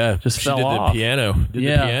 Mid-90s, yeah. Just she fell did off. The piano. Did the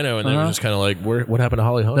piano, and then it was just kind of like, what happened to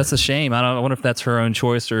Holly Hunter? That's a shame. I wonder if that's her own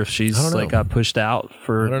choice or if she's got pushed out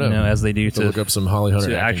for, as they do to look up some Holly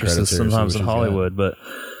Hunter actresses sometimes in Hollywood. But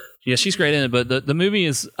yeah, she's great in it. But the movie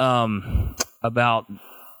is about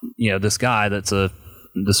this guy that's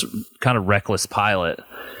this kind of reckless pilot,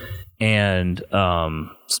 and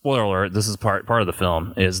spoiler alert, this is part of the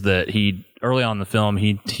film, is that early on in the film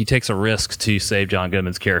he takes a risk to save John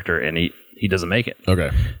Goodman's character, and he doesn't make it.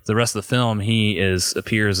 Okay. The rest of the film he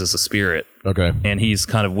appears as a spirit. Okay. And he's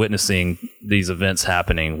kind of witnessing these events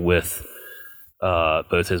happening with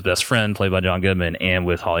both his best friend played by John Goodman and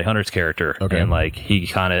with Holly Hunter's character. Okay. And he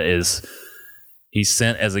kind of he's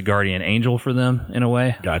sent as a guardian angel for them in a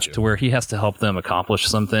way. Gotcha. To where he has to help them accomplish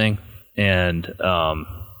something and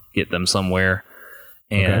get them somewhere.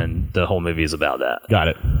 And the whole movie is about that. Got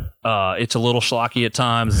it. It's a little schlocky at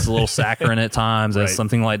times. It's a little saccharine at times, as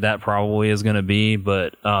something like that probably is going to be.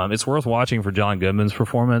 But it's worth watching for John Goodman's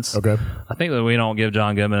performance. Okay. I think that we don't give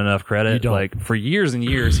John Goodman enough credit. For years and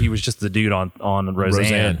years, he was just the dude on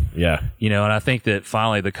Roseanne. Yeah. And I think that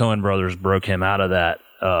finally the Coen brothers broke him out of that.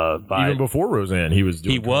 Even before Roseanne, he was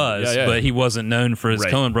doing but he wasn't known for his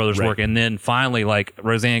Coen brothers work. And then finally,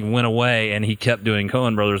 Roseanne went away, and he kept doing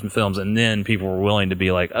Coen brothers films. And then people were willing to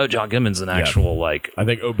be like, "Oh, John Goodman's an actual I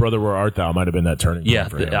think "Oh Brother, Where Art Thou" might have been that turning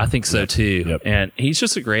point for him. I think so too. Yep. And he's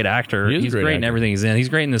just a great actor. He's great in everything he's in. He's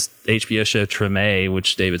great in this HBO show Treme,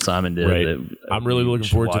 which David Simon did. Right. I'm really looking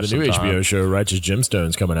forward to the new HBO show, Righteous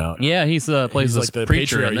Gemstones, coming out. Yeah, he plays the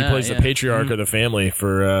preacher. He plays the patriarch of the family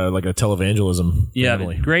for a televangelism. Yeah,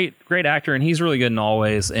 family. Great actor, and he's really good in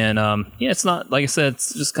Always. And it's not, like I said,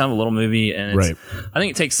 it's just kind of a little movie, and I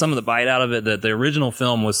think it takes some of the bite out of it that the original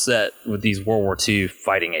film was set with these World War II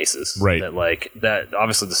fighting aces. Right. That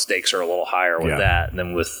obviously the stakes are a little higher with that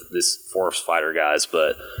than with this force fighter guys,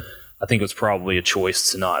 but I think it was probably a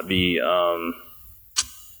choice to not be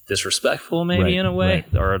disrespectful maybe in a way,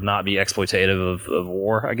 or not be exploitative of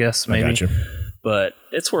war, I guess maybe. I gotcha. But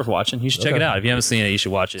it's worth watching. You should check it out. If you haven't seen it, you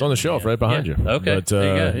should watch it. It's on the shelf right behind you. Okay. But,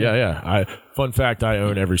 fun fact, I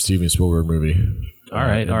own every Steven Spielberg movie. All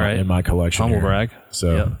right. In my collection. Humble brag.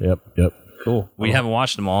 So, yep. Cool. We haven't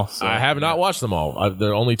watched them all. So. I have not watched them all. There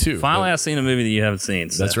are only two. Finally, I've seen a movie that you haven't seen.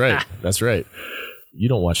 So. That's right. That's right. You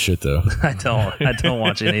don't watch shit, though. I don't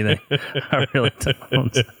watch anything. I really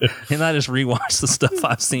don't. And I just rewatch the stuff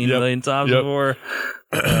I've seen a million times before.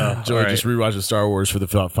 Joey just rewatched Star Wars for the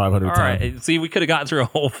 500th time. All right. See, we could have gotten through a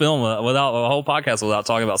whole film without a whole podcast without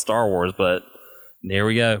talking about Star Wars, but there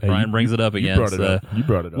we go. Brian brings it up again. You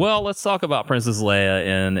brought it up. Well, let's talk about Princess Leia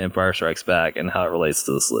in Empire Strikes Back and how it relates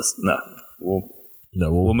to this list.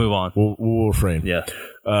 We'll move on. We'll refrain. Yeah.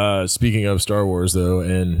 Speaking of Star Wars, though,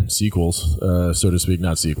 and sequels, so to speak,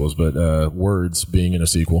 not sequels, but words being in a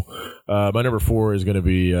sequel. My number 4 is going to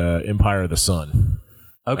be Empire of the Sun.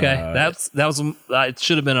 Okay, it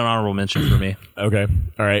should have been an honorable mention for me. Okay,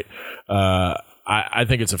 all right. I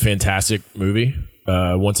think it's a fantastic movie.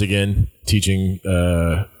 Once again, teaching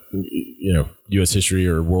U.S. history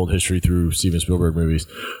or world history through Steven Spielberg movies.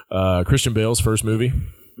 Christian Bale's first movie.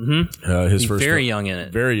 Mm-hmm. His first very young in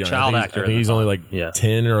it. Very young. Child actor. I think he's only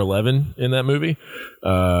 10 or 11 in that movie,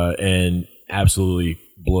 and absolutely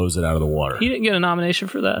blows it out of the water. He didn't get a nomination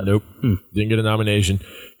for that? Nope. Didn't get a nomination.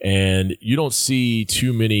 And you don't see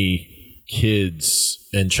too many kids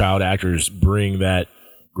and child actors bring that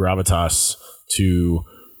gravitas to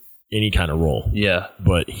any kind of role. Yeah.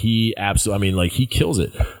 But he absolutely, he kills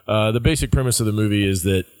it. The basic premise of the movie is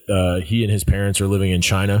that he and his parents are living in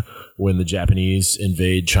China when the Japanese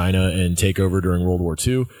invade China and take over during World War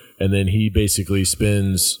II. and then he basically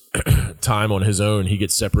spends time on his own. He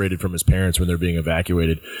gets separated from his parents when they're being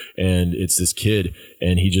evacuated, and it's this kid,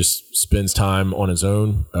 and he just spends time on his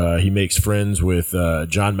own. He makes friends with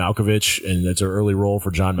John Malkovich, and that's an early role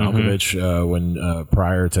for John Malkovich when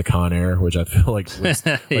prior to Con Air, which I feel like was,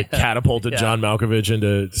 catapulted John Malkovich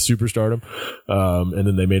into superstardom. And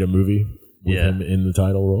then they made a movie with him in the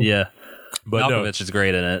title role. Yeah. But Malkovich is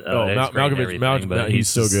great in it. Malkovich, he's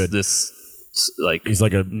so good. He's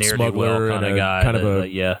like a smuggler and a guy,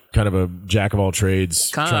 kind of a jack of all trades,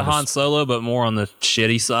 kind of Han Solo, but more on the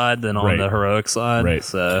shitty side than on the heroic side. Right.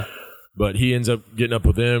 So, but he ends up getting up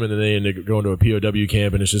with them, and then they end up going to a POW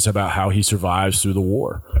camp, and it's just about how he survives through the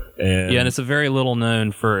war. And it's a very little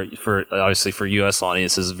known for obviously for U.S.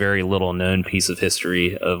 audiences, very little known piece of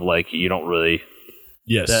history of you don't really.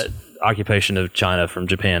 Yes. That occupation of China from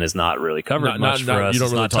Japan is not really covered much for us.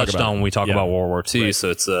 It's not touched on when we talk about World War II. Right. So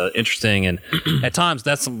it's interesting. And at times,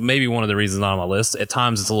 that's maybe one of the reasons not on my list. At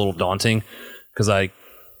times, it's a little daunting because I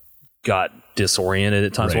got disoriented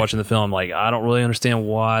at times watching the film. I don't really understand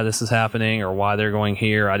why this is happening or why they're going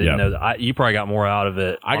here. I didn't know that. You probably got more out of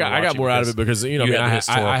it. I got more out of it because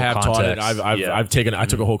I have taught it. I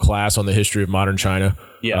took a whole class on the history of modern China.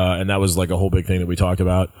 Yeah, and that was a whole big thing that we talked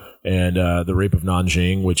about. And the rape of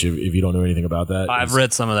Nanjing, which if you don't know anything about that, I've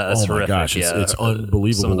read some of that. That's horrific. Gosh, it's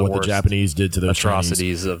unbelievable what the Japanese did to those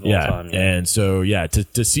atrocities Chinese. Of all time. Yeah. And so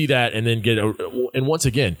to see that and then and once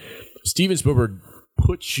again, Steven Spielberg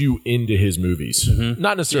puts you into his movies,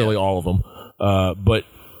 not necessarily all of them, but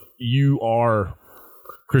you are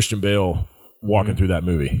Christian Bale walking through that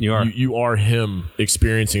movie. You are him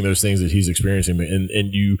experiencing those things that he's experiencing,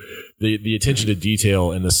 and the attention to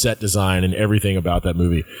detail and the set design and everything about that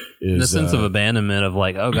movie is the sense of abandonment of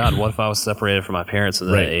oh God, what if I was separated from my parents at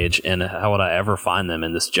that age, and how would I ever find them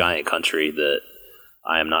in this giant country that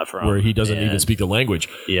I am not from, where he doesn't even speak the language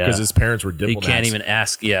because his parents were diplomats. He can't even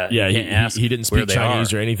ask. He didn't speak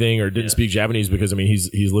Chinese or anything, or didn't speak Japanese because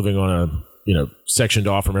he's living on a sectioned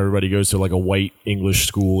off from everybody. He goes to a white English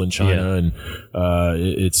school in China, and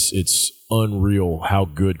it's unreal how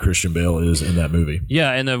good Christian Bale is in that movie.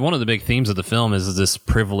 Yeah, and one of the big themes of the film is this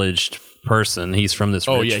privileged person. He's from this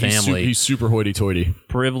rich family. He's super hoity-toity.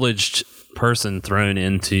 Privileged person thrown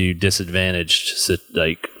into disadvantaged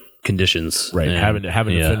conditions, right? And,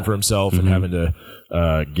 having to fend for himself and having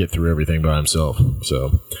to get through everything by himself.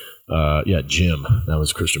 So. Jim. That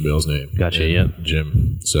was Christian Bale's name. Gotcha, yeah.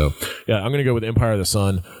 Jim. So, I'm going to go with Empire of the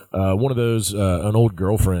Sun. One of those, an old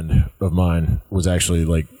girlfriend of mine was actually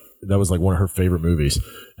that was one of her favorite movies,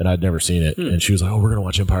 and I'd never seen it. And she was like, oh, we're going to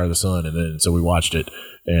watch Empire of the Sun. And then, so we watched it,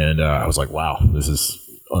 and I was like, wow, this is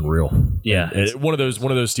unreal. Yeah. And one of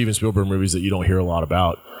those Steven Spielberg movies that you don't hear a lot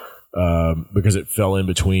about, because it fell in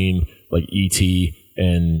between E.T.,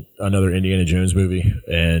 and another Indiana Jones movie,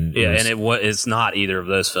 and it's not either of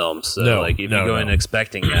those films. So if you go in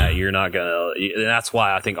expecting that, you're not gonna. And that's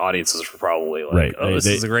why I think audiences are probably this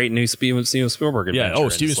is a great new Steven Spielberg adventure. Yeah. Oh,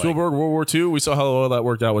 Steven Spielberg, World War II. We saw how well that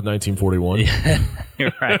worked out with 1941. Yeah,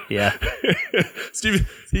 you're right. Yeah. Steven,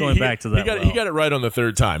 going back to that, he got it right on the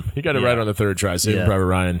third time. He got it right on the third try. Saving Private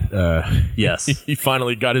Ryan. Yes, he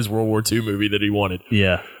finally got his World War II movie that he wanted.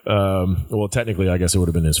 Yeah. Well, technically, I guess it would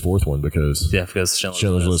have been his fourth one because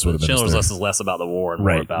Schindler's List would have been Schindler's List is less about the war and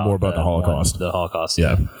more about the Holocaust. The Holocaust.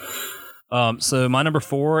 Yeah. So my number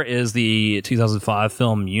 4 is the 2005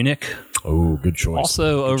 film Munich. Oh, good choice.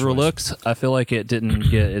 Also overlooked. I feel like it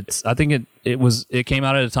didn't get I think it came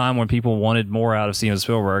out at a time when people wanted more out of Steven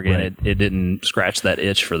Spielberg, and it didn't scratch that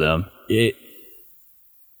itch for them.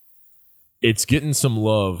 It's getting some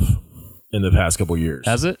love in the past couple years.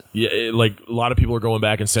 Has it? Yeah, a lot of people are going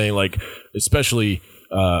back and saying especially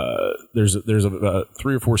there's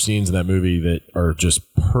 3 or 4 scenes in that movie that are just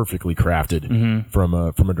perfectly crafted from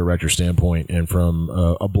a director standpoint and from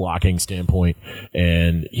a blocking standpoint,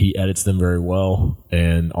 and he edits them very well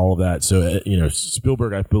and all of that. So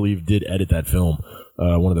Spielberg, I believe, did edit that film.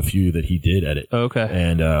 One of the few that he did edit. Okay.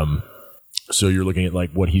 And so you're looking at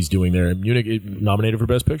what he's doing there. Munich nominated for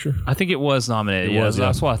Best Picture? I think it was nominated.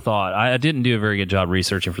 That's what I thought. I didn't do a very good job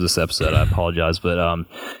researching for this episode. I apologize, but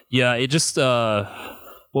it just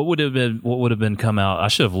what would have been come out? I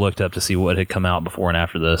should have looked up to see what had come out before and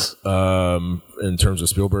after this. In terms of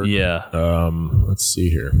Spielberg, let's see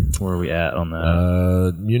here. Where are we at on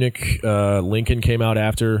that? Munich, Lincoln came out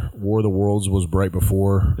after. War of the Worlds was right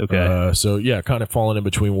before. Okay, so kind of falling in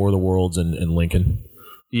between War of the Worlds and Lincoln.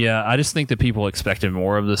 Yeah, I just think that people expected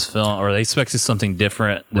more of this film, or they expected something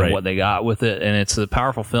different than what they got with it, and it's a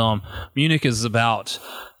powerful film. Munich is about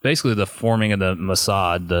basically the forming of the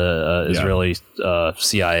Mossad, the Israeli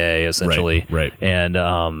CIA, essentially. Right. And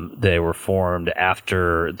they were formed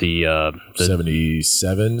after the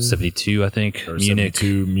 77? 72, I think. Or Munich.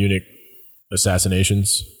 72 Munich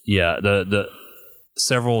assassinations. Yeah, the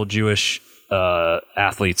several Jewish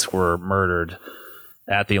athletes were murdered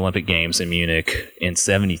at the Olympic Games in Munich in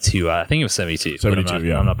 72. I think it was 72.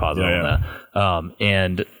 72, I'm not positive on that.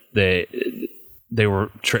 And they were.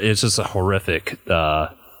 It's just a horrific,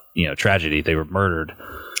 tragedy. They were murdered.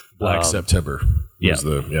 Black September. Was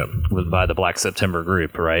by the Black September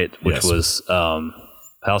group, right? Which was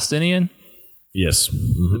Palestinian. Yes.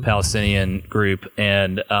 The Palestinian group,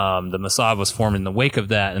 and the Mossad was formed in the wake of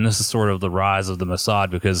that. And this is sort of the rise of the Mossad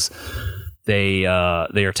because they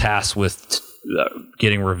are tasked with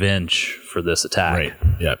getting revenge for this attack. Right.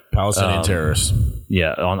 Yeah. Palestinian terrorists.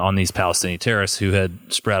 Yeah, on these Palestinian terrorists who had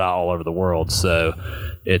spread out all over the world. So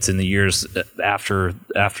it's in the years after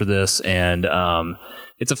this, and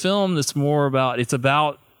it's a film that's it's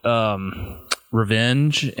about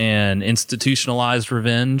revenge and institutionalized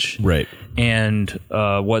revenge, right? And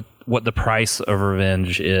what the price of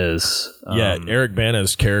revenge is. Eric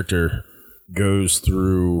Bana's character goes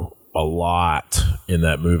through a lot in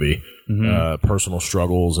that movie. Personal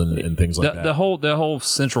struggles and things like that. The whole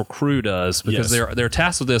central crew does, because they're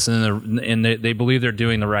tasked with this, and they believe they're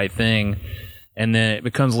doing the right thing, and then it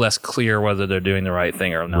becomes less clear whether they're doing the right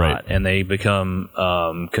thing or not, right. And they become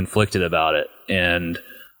conflicted about it, and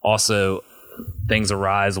also things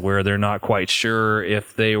arise where they're not quite sure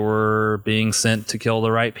if they were being sent to kill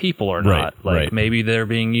the right people or not. Maybe they're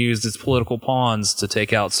being used as political pawns to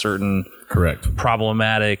take out certain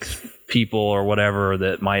problematic people or whatever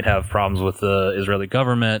that might have problems with the Israeli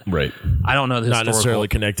government. Right. I don't know the not necessarily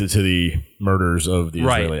connected to the murders of the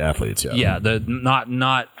Israeli athletes. Yeah.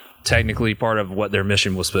 Not technically part of what their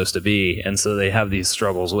mission was supposed to be, and so they have these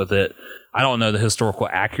struggles with it. I don't know the historical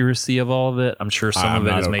accuracy of all of it. I'm sure some of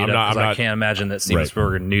it is made up, because I can't imagine that Steven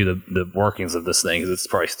Spielberg knew the workings of this thing, because it's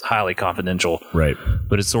probably highly confidential. Right.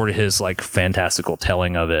 But it's sort of his fantastical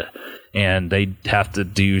telling of it. And they have to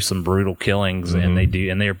do some brutal killings, and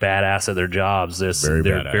they're badass at their jobs. They're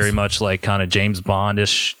very much kind of James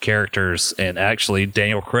Bond-ish characters, and actually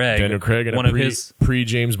Daniel Craig in one of his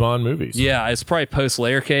pre-James Bond movies. Yeah, it's probably post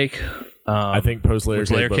Layer Cake. I think post Layer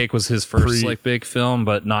Cake. Layer Cake was his first big film,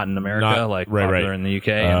 but not in America, popular in the UK.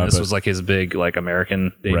 And this was his big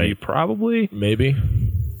American debut, probably. Maybe.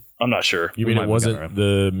 I'm not sure. You mean it wasn't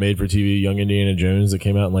the made-for-TV Young Indiana Jones that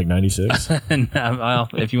came out in 96? Well,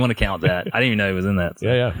 if you want to count that. I didn't even know he was in that. So.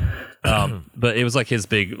 Yeah. But it was his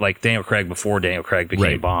big, Daniel Craig before Daniel Craig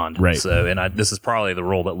became Bond. Right. So, and this is probably the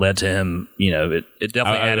role that led to him, it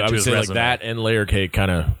definitely added to his resume. That and Layer Cake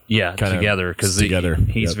kind of together. Because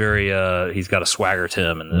he's very, he's got a swagger to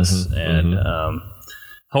him in this. And the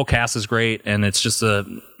whole cast is great. And it's just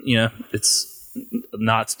it's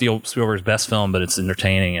not Spielberg's best film, but it's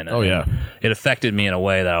entertaining, and it affected me in a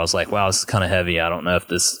way that I was like, wow, this is kind of heavy. I don't know if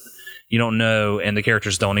this, you don't know, and the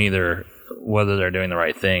characters don't either, whether they're doing the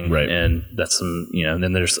right thing, right? And that's some, and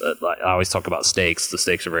then there's I always talk about stakes. The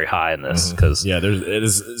stakes are very high in this, because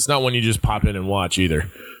it's not one you just pop in and watch either.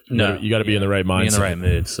 You got to be in the right mindset, be in the right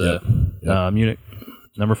mood. So Munich,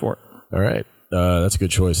 number 4. All right. That's a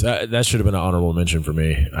good choice. That should have been an honorable mention for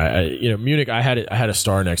me. Munich. I had a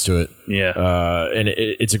star next to it. Yeah. And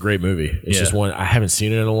it's a great movie. It's just one I haven't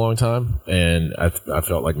seen it in a long time, and I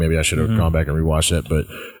felt like maybe I should have gone back and rewatched it. But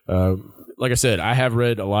like I said, I have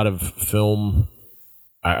read a lot of film.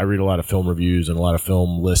 I read a lot of film reviews and a lot of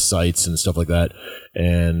film list sites and stuff like that,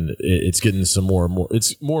 and it's getting some more and more.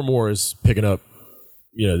 It's more and more is picking up.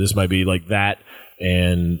 This might be like that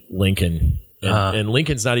and Lincoln. And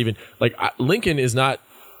Lincoln's not even Lincoln is not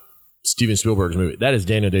Steven Spielberg's movie. That is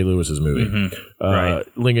Daniel Day-Lewis's movie. Right.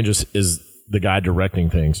 Lincoln just is the guy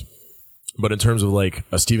directing things. But in terms of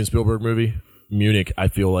a Steven Spielberg movie, Munich, I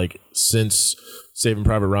feel like since Saving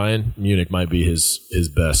Private Ryan, Munich might be his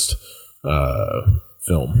best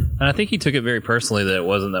film. And I think he took it very personally that it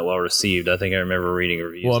wasn't that well received. I think I remember reading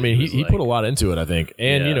reviews. Well, I mean, he put a lot into it, I think.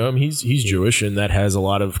 And, he's Jewish, and that has a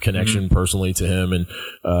lot of connection personally to him. And,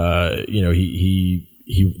 he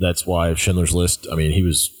that's why Schindler's List, I mean,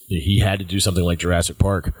 he had to do something like Jurassic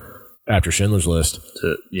Park after Schindler's List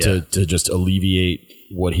to just alleviate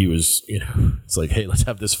what he was, it's like, hey, let's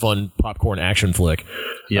have this fun popcorn action flick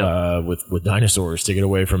with dinosaurs to get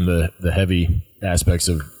away from the heavy aspects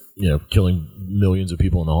of killing millions of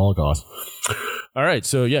people in the Holocaust. All right,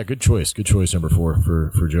 so good choice number 4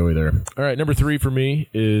 for Joey there. All right, number 3 for me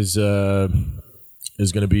is going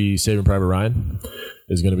to be Saving Private Ryan.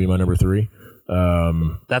 Is going to be my number 3.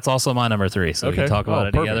 That's also my number 3, so we can talk about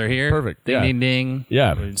it together here. Perfect. Ding, ding, ding.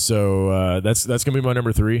 Yeah. So that's gonna be my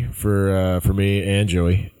number 3 for me and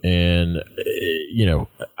Joey. And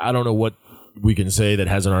I don't know what we can say that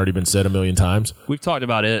hasn't already been said a million times. We've talked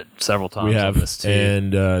about it several times. We have, on this too.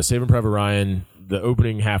 And Saving Private Ryan, the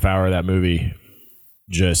opening half hour of that movie,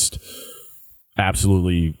 just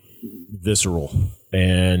absolutely visceral.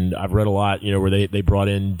 And I've read a lot, where they brought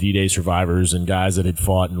in D-Day survivors and guys that had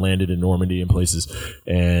fought and landed in Normandy and places,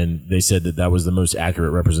 and they said that was the most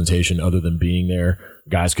accurate representation other than being there.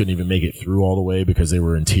 Guys couldn't even make it through all the way because they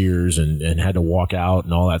were in tears and had to walk out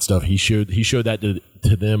and all that stuff. He showed that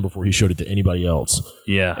to them before he showed it to anybody else.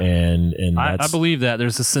 Yeah. And I believe that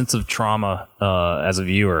there's a sense of trauma as a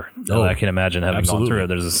viewer that I can imagine having gone through it.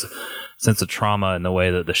 There's this sense of trauma in the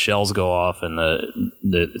way that the shells go off and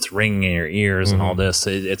it's ringing in your ears and all this.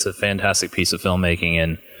 It's a fantastic piece of filmmaking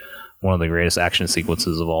and one of the greatest action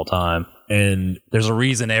sequences of all time. And there's a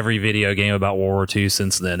reason every video game about World War II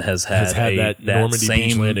since then has had that Normandy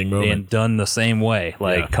beach landing moment and done the same way,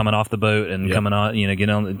 coming off the boat and coming on,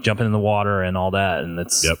 jumping in the water and all that. And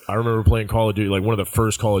it's I remember playing Call of Duty, like one of the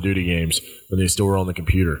first Call of Duty games when they still were on the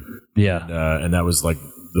computer. Yeah, and that was like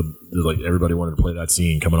everybody wanted to play that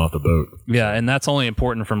scene coming off the boat. Yeah, and that's only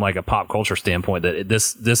important from like a pop culture standpoint that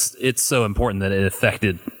it's so important that it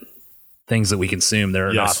affected things that we consume that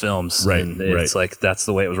are not films. Right. And it's like that's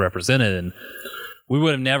the way it was represented. And we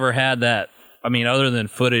would have never had that. I mean, other than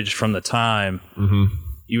footage from the time,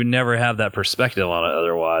 you would never have that perspective on it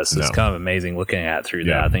otherwise. So it's kind of amazing looking at through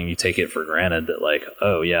that. I think you take it for granted that like,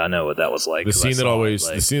 oh yeah, I know what that was like. The scene that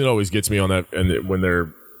always gets me on that, and when they're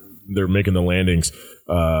making the landings,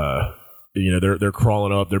 they're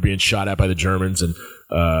crawling up, they're being shot at by the Germans, and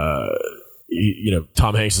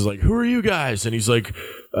Tom Hanks is like, "Who are you guys?" And he's like,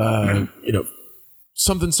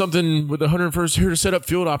 something with the 101st here to set up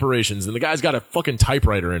field operations, and the guy's got a fucking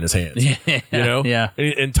typewriter in his hands. Yeah.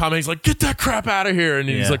 And Tom Hanks is like, "Get that crap out of here!" And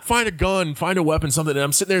he's like, "Find a gun, find a weapon, something." And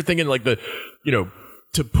I'm sitting there thinking, like to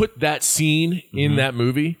put that scene in that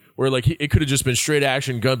movie where like it could have just been straight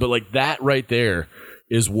action gun, but like that right there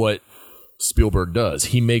is what Spielberg does.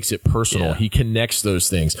 He makes it personal. Yeah. He connects those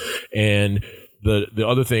things. And the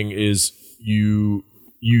other thing is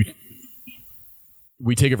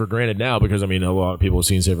we take it for granted now because, I mean, a lot of people have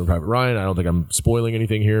seen Saving Private Ryan. I don't think I'm spoiling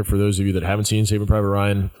anything here for those of you that haven't seen Saving Private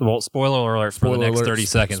Ryan. Well, spoiler alert for the next 30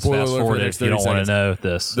 seconds. Fast forward if you don't want to know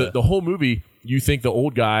this. The whole movie, you think the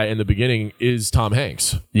old guy in the beginning is Tom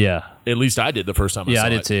Hanks. Yeah. At least I did the first time I saw it. Yeah, I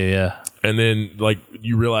did too, yeah. And then, like,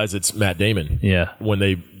 you realize it's Matt Damon. Yeah. When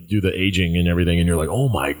they do the aging and everything, and you're like, oh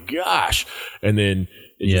my gosh. And then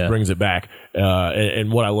it just brings it back.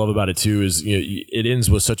 And what I love about it too is it ends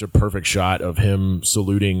with such a perfect shot of him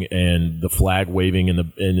saluting and the flag waving,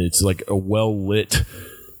 and it's like a well lit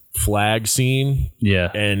flag scene.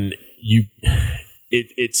 Yeah, and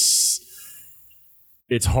it's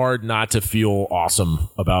hard not to feel awesome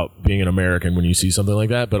about being an American when you see something like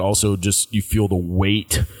that, but also just you feel the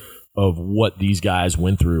weight of what these guys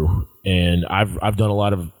went through. And I've done a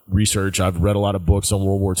lot of research. I've read a lot of books on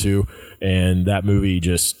World War II, and that movie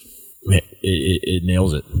just it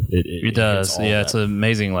nails it. It does. Yeah, it's an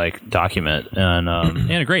amazing like document and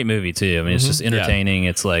a great movie too. I mean, it's just entertaining.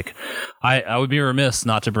 It's like I would be remiss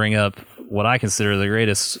not to bring up what I consider the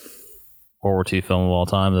greatest World War II film of all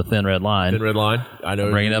time, The Thin Red Line. Thin Red Line. I know.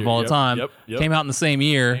 Bring it up all the time. Yep. Came out in the same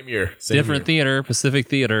year. Different theater, Pacific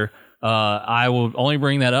Theater. I will only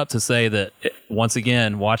bring that up to say that once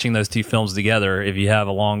again, watching those two films together, if you have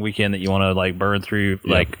a long weekend that you want to like burn through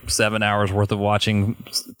like 7 hours worth of watching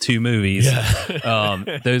two movies,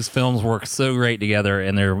 those films work so great together,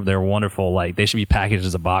 and they're wonderful. Like they should be packaged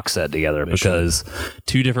as a box set together because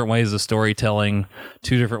two different ways of storytelling,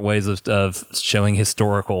 two different ways of showing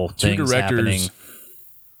historical things happening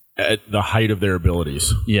at the height of their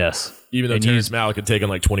abilities. Yes, even though Terrence Malick had taken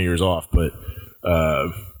like 20 years off, but.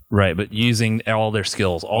 Right, but using all their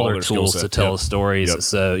skills, all their tools to tell stories. Yep.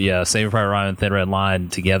 So yeah, Saving Private Ryan and Thin Red Line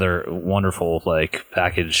together, wonderful like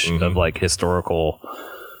package of like historical.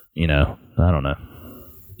 I don't know.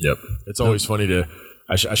 Yep, it's always funny to.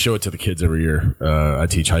 I show it to the kids every year. I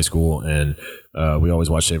teach high school, and we always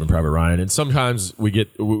watch Saving Private Ryan. And sometimes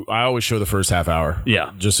I always show the first half hour,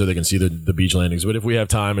 just so they can see the beach landings. But if we have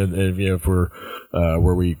time, and if we're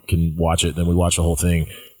where we can watch it, then we watch the whole thing.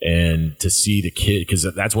 And to see the kid, because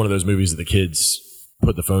that's one of those movies that the kids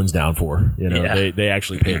put the phones down for. They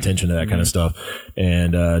actually pay attention to that kind of stuff.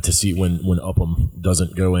 And to see when Upham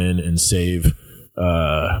doesn't go in and save,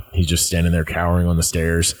 he's just standing there cowering on the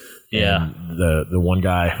stairs. Yeah. And the one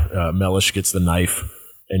guy, Mellish, gets the knife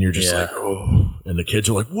and you're just like, oh, and the kids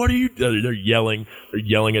are like, what are you? They're yelling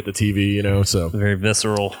at the TV, you know. So very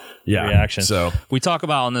visceral reaction. So we talk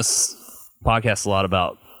about on this podcast a lot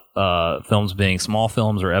about films being small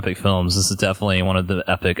films or epic films. This is definitely one of the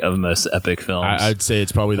most epic films. I'd say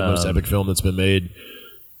it's probably the most epic film that's been made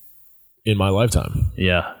in my lifetime.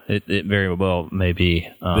 Yeah, it very well may be,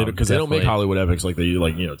 because they don't make Hollywood epics like they do,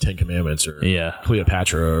 like, you know, 10 Commandments or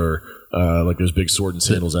Cleopatra or like those big sword and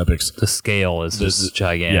sandals epics. The scale is just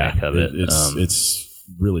gigantic of it. It's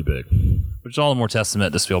really big, which is all the more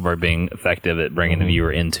testament to Spielberg being effective at bringing the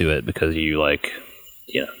viewer into it, because you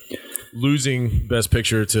losing Best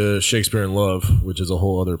Picture to Shakespeare in Love, which is a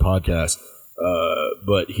whole other podcast.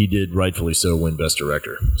 But he did rightfully so win Best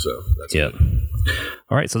Director. So that's good.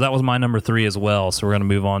 All right, so that was my number 3 as well. So we're going to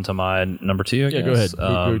move on to my number 2. I guess. Go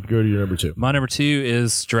ahead. Go to your number 2. My number 2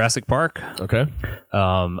 is Jurassic Park. Okay.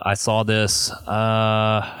 I saw this.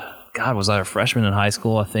 God, was I a freshman in high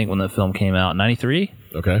school? I think when that film came out, 93.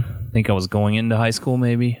 Okay. I think I was going into high school,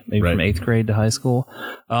 maybe from 8th grade to high school.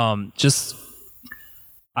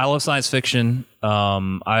 I love science fiction.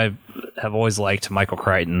 I have always liked Michael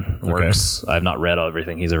Crichton works. I've not read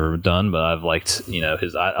everything he's ever done, but I've liked,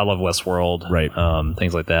 I love Westworld,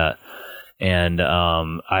 things like that. And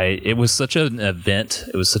it was such an event.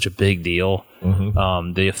 It was such a big deal.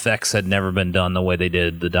 Mm-hmm. The effects had never been done the way they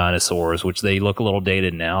did the dinosaurs, which they look a little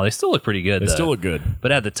dated now. They still look pretty good. They still look good.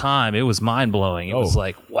 But at the time, it was mind blowing. It was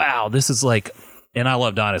like, wow, this is like. And I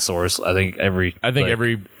love dinosaurs. I think every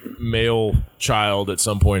male child at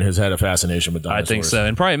some point has had a fascination with dinosaurs. I think so,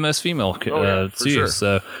 and probably most female too. Sure.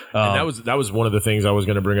 So, and that was one of the things I was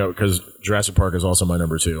going to bring up, because Jurassic Park is also my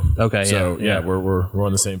number 2. Okay, so we're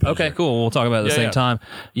on the same page. Okay, there. cool. We'll talk about it at the same time.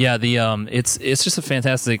 Yeah, it's just a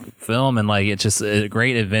fantastic film, and like it's just a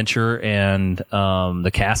great adventure, and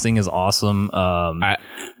the casting is awesome.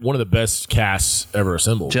 One of the best casts ever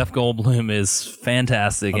assembled. Jeff Goldblum is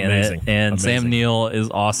fantastic in it, and Sam Neill is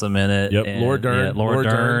awesome in it. Yep, and, Laura Dern. Laura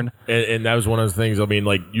Dern. And that was one of the things. I mean,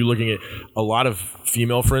 like, you looking at a lot of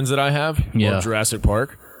female friends that I have love Jurassic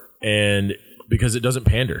Park, and because it doesn't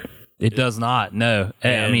pander. It does not. No,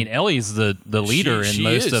 and I mean, Ellie's the leader in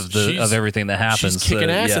most of everything that happens. She's kicking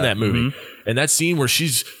ass in that movie, and that scene where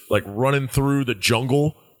she's like running through the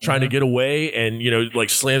jungle trying to get away, and like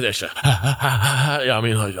slams that shit. I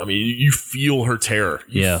mean, you feel her terror.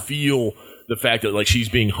 You feel the fact that like she's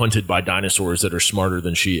being hunted by dinosaurs that are smarter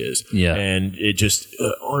than she is. Yeah, and it just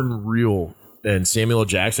unreal. And Samuel L.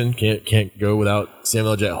 Jackson can't go without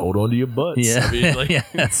Samuel L. Jackson. Hold on to your butts. Yeah, I mean, like, yeah,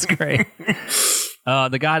 that's great.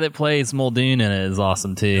 The guy that plays Muldoon in it is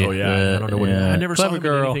awesome too. Oh yeah, I don't know what. I never saw him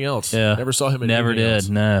in anything else. Yeah, never saw him in never anything did. else.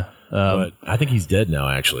 No, but I think he's dead now.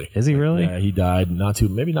 Actually, is he really? Yeah, he died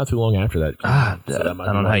maybe not too long after that. I don't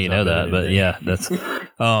know how you know that, but yeah, that's.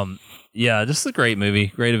 Yeah, just a great movie,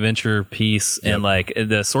 great adventure piece, and like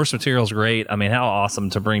the source material is great. I mean, how awesome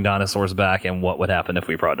to bring dinosaurs back, and what would happen if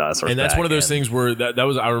we brought dinosaurs back. And that's one of those things where that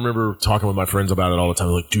was. I remember talking with my friends about it all the time.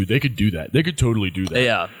 Like, dude, they could do that. They could totally do that.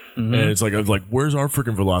 Yeah. Mm-hmm. And it's like, I was like, where's our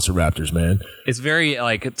freaking Velociraptors, man? It's very,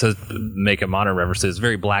 like, to make a modern reference, it's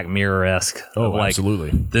very Black Mirror-esque. Oh, like, absolutely.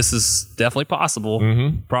 This is definitely possible.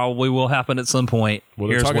 Mm-hmm. Probably will happen at some point. Well,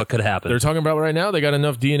 here's what could happen. They're talking about right now, they got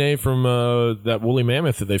enough DNA from that woolly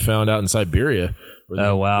mammoth that they found out in Siberia.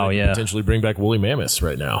 Oh, wow, yeah. Potentially bring back woolly mammoths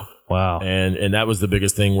right now. Wow. And that was the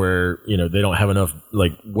biggest thing where, they don't have enough,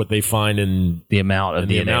 like what they find in the amount of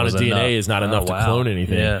DNA is not enough to clone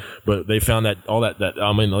anything. Yeah. But they found that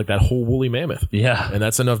that whole woolly mammoth. Yeah. And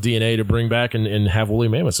that's enough DNA to bring back and have woolly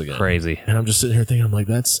mammoths again. Crazy. And I'm just sitting here thinking, I'm like,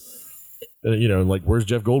 that's, like, where's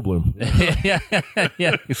Jeff Goldblum?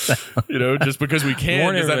 yeah. Exactly. Just because we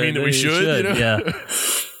can, does that mean that we should? Yeah.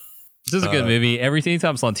 This is a good movie. Every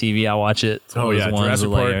time it's on TV, I watch it. Jurassic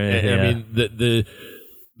Park. I mean,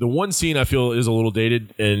 the one scene I feel is a little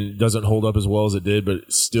dated and doesn't hold up as well as it did, but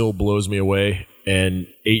it still blows me away. And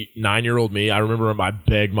 9-year-old me, I remember I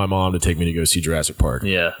begged my mom to take me to go see Jurassic Park.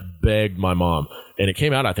 Yeah. Begged my mom. And it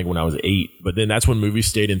came out, I think, when I was 8. But then that's when movies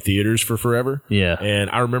stayed in theaters for forever. Yeah. And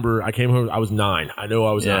I remember I came home, I was 9. I know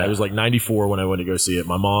I was 9. It was like 94 when I went to go see it.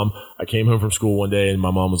 I came home from school one day and my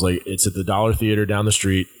mom was like, it's at the Dollar Theater down the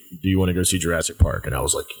street. Do you want to go see Jurassic Park? And I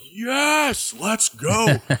was like, yes, let's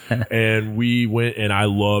go. And we went and I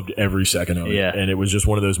loved every second of it. Yeah. And it was just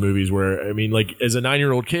one of those movies where, I mean, like, as a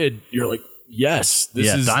 9-year-old kid, you're like, yes,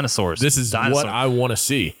 this is dinosaurs. This is what I want to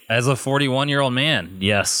see. As a 41-year-old man,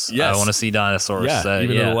 yes, I want to see dinosaurs. Yeah,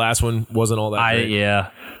 even though the last one wasn't all that great. Yeah.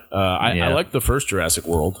 I liked the first Jurassic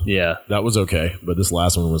World. Yeah. That was okay, but this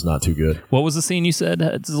last one was not too good. What was the scene you said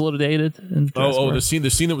it's a little dated? The scene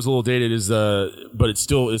that was a little dated is but it's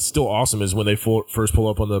still awesome is when they first pull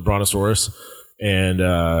up on the Brontosaurus and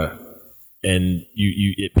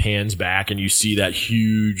you it pans back and you see that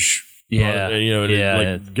huge. And, you know,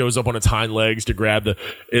 it goes up on its hind legs to grab the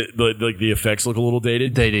effects look a little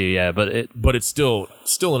dated. They do, yeah, but it's still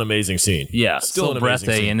an amazing scene. Yeah, still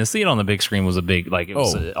breathtaking. And to see it on the big screen was it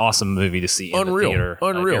was an awesome movie to see in the theater.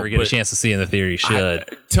 Unreal. If you ever get a chance to see it in the theater, you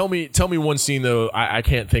should. Tell me one scene though. I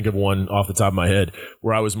can't think of one off the top of my head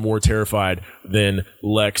where I was more terrified than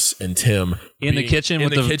Lex and Tim in the kitchen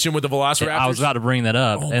with the Velociraptors. I was about to bring that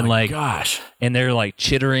up. Oh and my gosh. And they're like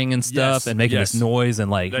chittering and stuff and making this noise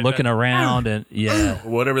and like looking around and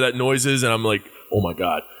whatever that noise is, and I'm like, oh my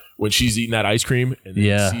god. When she's eating that ice cream and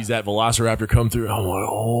sees that Velociraptor come through, I'm like,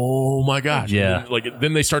 oh my gosh. Yeah.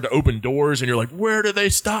 Then they start to open doors and you're like, where do they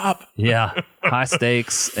stop? Yeah. High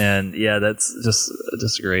stakes. And that's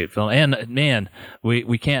just a great film. And man,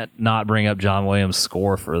 we can't not bring up John Williams'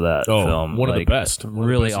 score for that film. One of the best.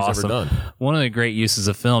 Really awesome. Ever done. One of the great uses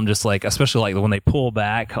of film, just like, especially like when they pull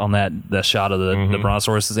back on that shot of the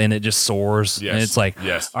brontosaurus and it just soars. Yes. And it's like,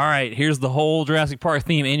 all right, here's the whole Jurassic Park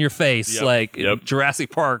theme in your face.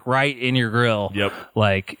 Jurassic Park right in your grill. Yep.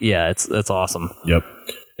 It's awesome. Yep.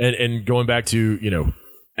 And going back to,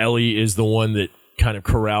 Ellie is the one that kind of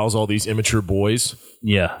corrals all these immature boys.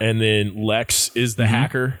 Yeah. And then Lex is the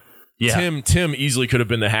hacker. Yeah. Tim easily could have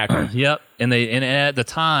been the hacker. Yep. And at the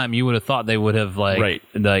time you would have thought they would have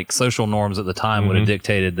like social norms at the time would have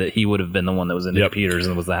dictated that he would have been the one that was in the computers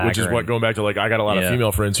and was the hacker. Which is what going back to I got a lot of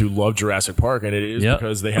female friends who love Jurassic Park, and it is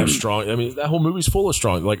because they have strong. I mean, that whole movie's full of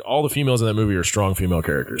strong. Like all the females in that movie are strong female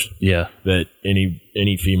characters. Yeah. That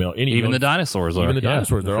any female, even the dinosaurs are. Even the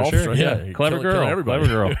dinosaurs, they're all strong. Yeah. Clever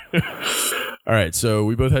girl. All right, so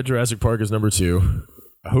we both had Jurassic Park as number 2.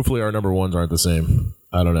 Hopefully, our number ones aren't the same.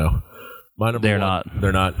 I don't know. They're not.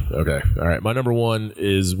 They're not? Okay. All right. My number 1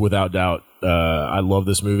 is without doubt. I love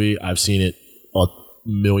this movie. I've seen it a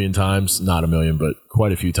million times. Not a million, but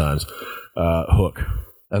quite a few times. Hook.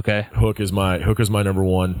 Okay. Hook is my number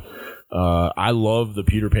 1. I love the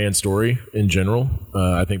Peter Pan story in general.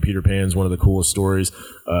 I think Peter Pan's one of the coolest stories.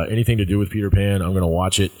 Anything to do with Peter Pan, I'm going to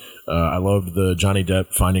watch it. I love the Johnny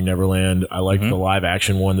Depp Finding Neverland. I like the live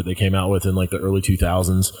action one that they came out with in like the early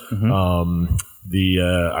 2000s.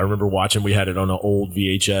 I remember watching, we had it on an old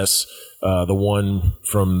VHS, the one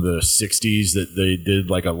from the 60s that they did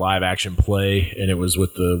like a live action play, and it was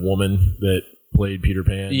with the woman that played Peter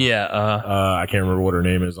Pan. Yeah. I can't remember what her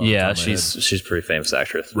name is. She's a pretty famous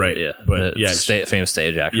actress. Right. Yeah. But famous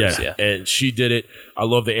stage actress. Yeah. And she did it. I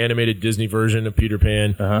love the animated Disney version of Peter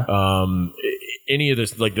Pan. Any of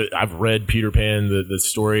this, I've read Peter Pan, the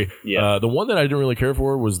story. Yeah. The one that I didn't really care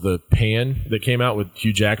for was the Pan that came out with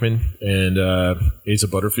Hugh Jackman and Asa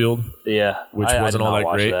Butterfield. Yeah. Which wasn't all that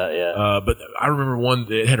great. That, but I remember one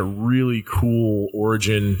that had a really cool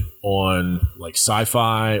origin on like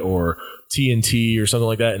Sci-Fi or TNT or something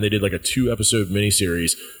like that, and they did like a 2-episode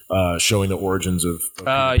miniseries showing the origins of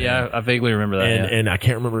yeah, I vaguely remember that. And I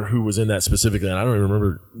can't remember who was in that specifically, and I don't even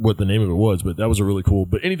remember what the name of it was, but that was a really cool.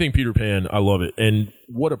 But anything Peter Pan, I love it. And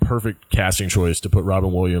what a perfect casting choice to put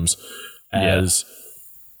Robin Williams as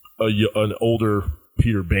an older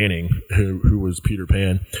Peter Banning, who was Peter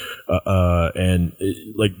Pan, and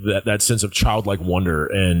that sense of childlike wonder,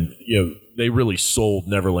 and they really sold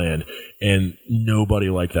Neverland, and nobody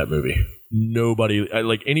liked that movie. Nobody,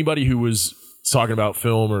 like anybody who was talking about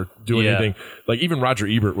film or doing anything, like even Roger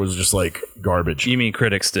Ebert was just like garbage. You mean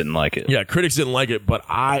critics didn't like it? Yeah, critics didn't like it, but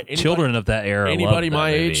children of that era, anybody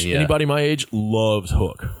my age loves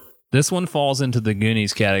Hook. This one falls into the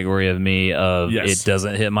Goonies category of me it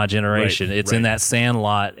doesn't hit my generation. Right, it's in that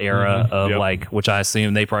Sandlot era of which I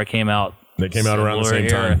assume they probably came out. They came out around the same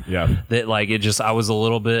time. Yeah. That I was a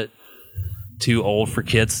little bit too old for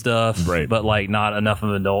kids stuff, right? But not enough of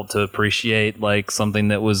an adult to appreciate something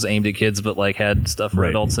that was aimed at kids, but had stuff for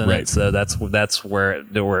adults in it. So that's where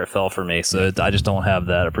it fell for me. So I just don't have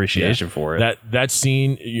that appreciation for it. That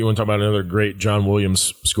scene, you want to talk about another great John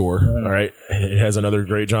Williams score? All right, it has another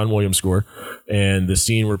great John Williams score, and the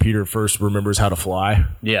scene where Peter first remembers how to fly.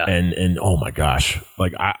 Yeah, and oh my gosh,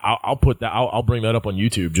 I'll put that. I'll bring that up on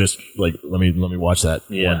YouTube. Just let me watch that.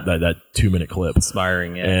 Yeah, that 2-minute clip.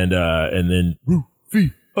 Inspiring. Yeah. And then.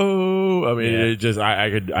 Rufy. Oh, I mean, it just I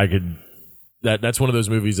could. That's one of those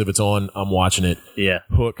movies. If it's on, I'm watching it. Yeah.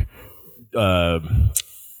 Hook.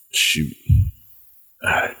 Shoot.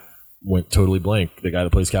 Went totally blank. The guy that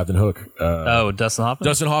plays Captain Hook. Dustin Hoffman.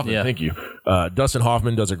 Dustin Hoffman. Yeah. Thank you. Dustin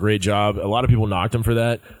Hoffman does a great job. A lot of people knocked him for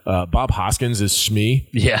that. Bob Hoskins as Shmi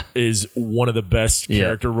is one of the best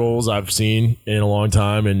character roles I've seen in a long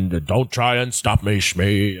time. And don't try and stop me,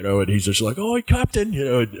 Shmi. You know, and he's just like, oh, Captain.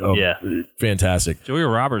 You know, fantastic. Julia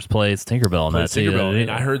Roberts plays Tinkerbell in that too. And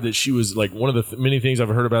I heard that she was like one of the many things I've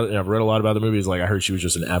heard about, and I've read a lot about the movie. Is like I heard she was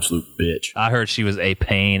just an absolute bitch. I heard she was a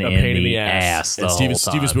pain in the ass. And Steven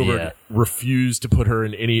Spielberg refused to put her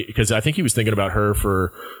in any, because I think he was thinking about her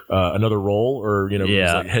for another role, or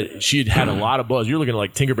she had a lot of buzz. You're looking at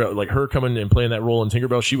like Tinkerbell, like her coming and playing that role in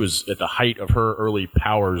Tinkerbell. She was at the height of her early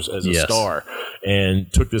powers as a star,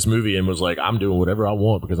 and took this movie and was like, I'm doing whatever I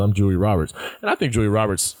want because I'm Julia Roberts. And I think Julia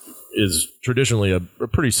Roberts is traditionally a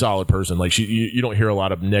pretty solid person. Like you don't hear a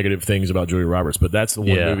lot of negative things about Julia Roberts, but that's the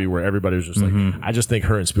one movie where everybody was just like, I just think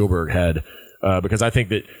her and Spielberg had, because I think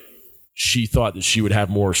that she thought that she would have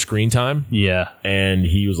more screen time. Yeah. And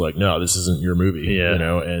he was like, no, this isn't your movie. Yeah. You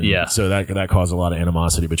know, and so that caused a lot of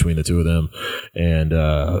animosity between the two of them. And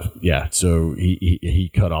so he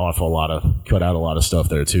cut out a lot of stuff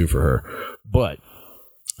there too for her. But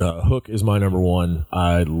Hook is my number one.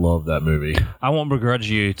 I love that movie. I won't begrudge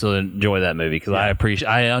you to enjoy that movie because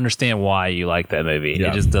I understand why you like that movie. Yeah.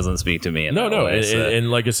 It just doesn't speak to me. And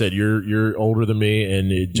like I said, you're older than me,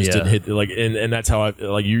 and it just didn't hit like, and that's how I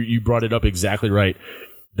like you brought it up exactly right.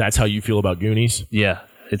 That's how you feel about Goonies. Yeah.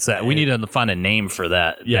 It's that we need to find a name for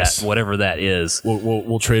that. Yes, that, whatever that is.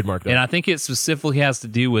 We'll trademark that. And I think it specifically has to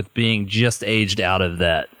do with being just aged out of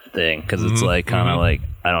that thing, because it's like kind of like,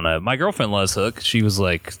 I don't know. My girlfriend loves Hook. She was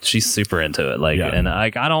like, she's super into it. Like, and I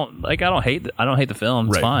don't hate the film.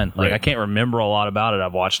 It's fine. Like, I can't remember a lot about it.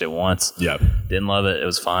 I've watched it once. Yeah, didn't love it. It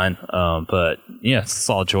was fine. But yeah, it's a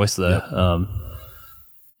solid choice though.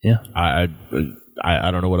 Yeah. I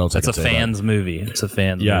don't know what else. It's a fan's movie. It's a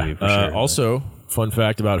fan's movie for sure. Also, fun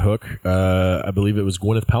fact about Hook. I believe it was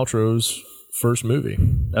Gwyneth Paltrow's first movie.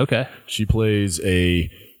 Okay. She plays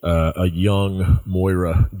a young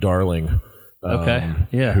Moira Darling.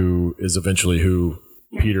 Who is eventually who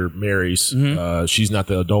Peter marries. She's not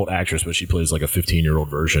the adult actress, but she plays like a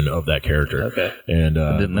 15-year-old version of that character. Okay. And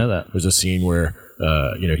I didn't know that. There's a scene where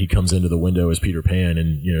he comes into the window as Peter Pan,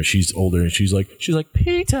 and she's older, and she's like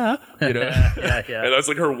Peter, And that's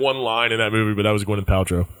like her one line in that movie. But that was Gwyneth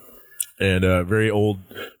Paltrow, and very old,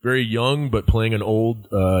 very young, but playing an old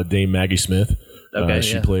Dame Maggie Smith.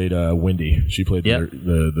 She played Wendy. She played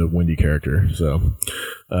the Wendy character. So,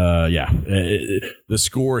 the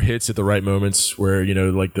score hits at the right moments where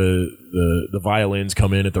like the violins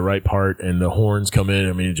come in at the right part and the horns come in.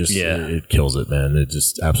 I mean, it kills it, man. It's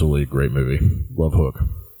just absolutely a great movie. Love Hook.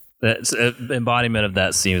 That's an embodiment of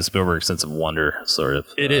that Steven Spielberg sense of wonder, sort of.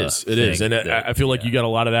 It is, and I feel like you got a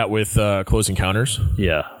lot of that with Close Encounters.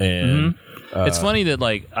 Yeah, and. It's funny that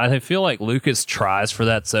like I feel like Lucas tries for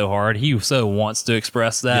that so hard. He so wants to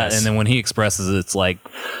express that, and then when he expresses it, it's like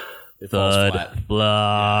thud,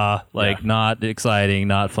 blah, not exciting,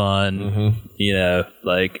 not fun.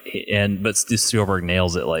 But Spielberg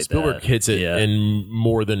nails it like Spielberg hits it in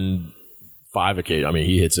more than 5 occasions. I mean,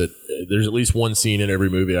 he hits it. There's at least one scene in every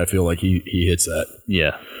movie. I feel like he hits that.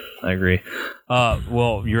 Yeah. I agree.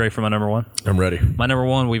 Well, you ready for my number one? I'm ready. My number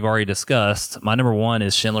one we've already discussed. My number one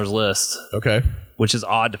is Schindler's List. Okay. Which is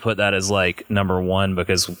odd to put that as like number one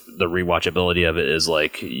because the rewatchability of it is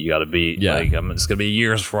like you got to be like it's gonna be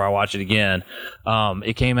years before I watch it again.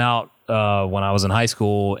 It came out when I was in high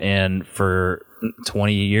school, and for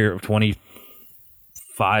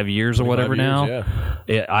 25 years or whatever now,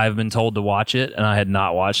 I've been told to watch it, and I had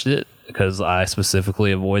not watched it because I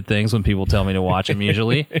specifically avoid things when people tell me to watch them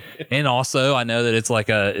usually. And also I know that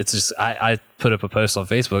I put up a post on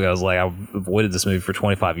Facebook. I was like, I avoided this movie for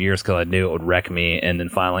 25 years because I knew it would wreck me. And then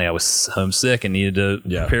finally I was homesick and needed to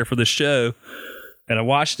prepare for the show. And I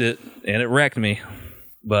watched it and it wrecked me,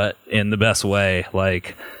 but in the best way.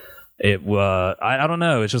 Like it, I don't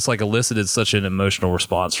know. It's just like elicited such an emotional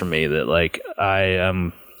response from me that like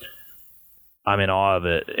I'm in awe of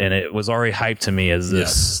it, and it was already hyped to me as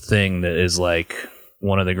this thing that is like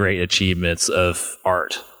one of the great achievements of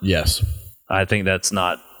art. Yes, I think that's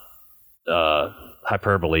not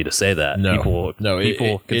hyperbole to say that. People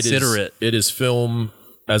consider it. It is film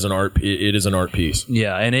as an art. It is an art piece.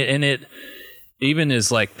 Yeah, and it even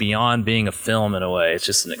is like beyond being a film in a way. It's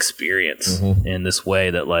just an experience in this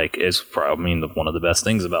way that like is probably one of the best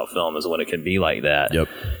things about film is when it can be like that. Yep.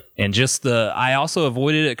 And just I also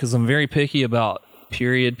avoided it because I'm very picky about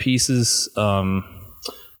period pieces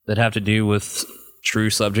that have to do with true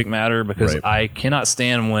subject matter because I cannot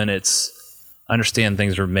stand when it's understand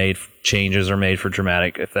changes are made for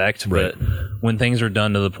dramatic effect, but when things are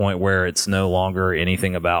done to the point where it's no longer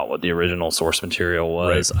anything about what the original source material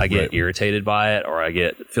was, I get irritated by it, or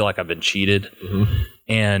I feel like I've been cheated.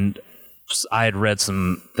 And I had read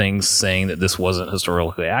some things saying that this wasn't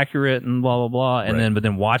historically accurate and blah, blah, blah. And but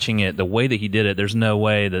then watching it, the way that he did it, there's no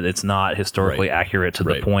way that it's not historically accurate to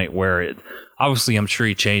the point where it, obviously I'm sure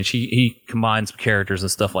he changed. He combines characters and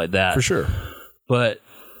stuff like that. For sure. But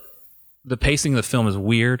the pacing of the film is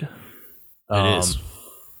weird. It is.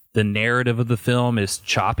 The narrative of the film is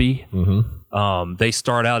choppy. They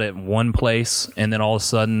start out at one place and then all of a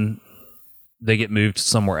sudden they get moved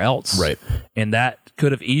somewhere else. Right. And that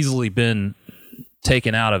could have easily been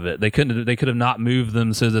taken out of it. They could have not moved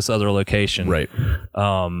them to this other location. Right.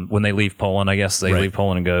 When they leave Poland, I guess they leave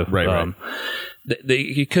Poland and go. Right.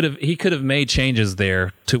 He could have made changes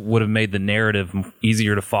there would have made the narrative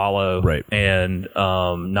easier to follow. Right. And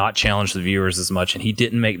not challenge the viewers as much. And he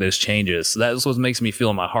didn't make those changes. So that's what makes me feel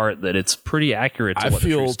in my heart that it's pretty accurate to what the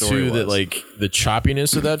true story was. That like the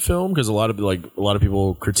choppiness of that film, because a lot of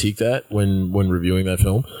people critique that when reviewing that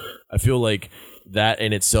film. I feel like that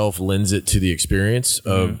in itself lends it to the experience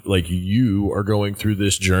of like you are going through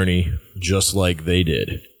this journey just like they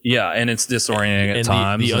did. Yeah, and it's disorienting at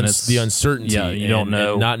times. The uncertainty. Yeah, you don't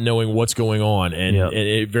know. And not knowing what's going on. And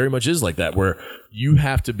it very much is like that, where you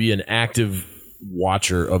have to be an active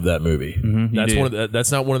watcher of that movie.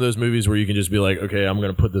 That's not one of those movies where you can just be like, okay, I'm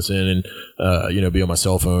going to put this in and be on my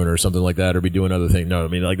cell phone or something like that, or be doing other things. No, I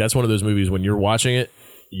mean, like that's one of those movies when you're watching it,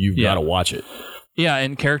 you've got to watch it. Yeah,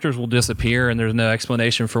 and characters will disappear, and there's no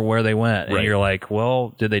explanation for where they went. And you're like,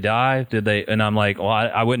 well, did they die? Did they? And I'm like, well,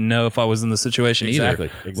 I wouldn't know if I was in the situation either.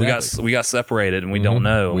 Exactly. We got separated, and we don't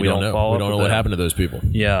know. We don't know. We don't know what happened to those people.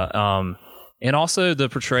 Yeah. And also the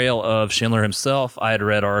portrayal of Schindler himself. I had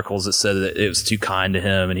read articles that said that it was too kind to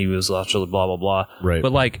him, and he was actually blah blah blah. Right.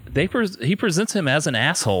 But like he presents him as an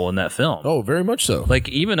asshole in that film. Oh, very much so. Like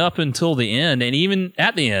even up until the end, and even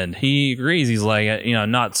at the end, he agrees. He's like,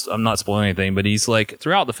 I'm not spoiling anything, but he's like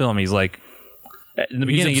throughout the film, he's like, in the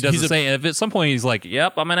beginning, he doesn't say. At some point, he's like,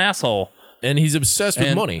 "Yep, I'm an asshole," and he's obsessed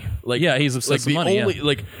with money. Like, yeah, he's obsessed with money.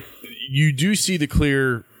 Like, you do see the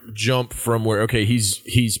clear jump from where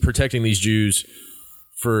he's protecting these Jews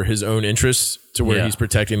for his own interests to where he's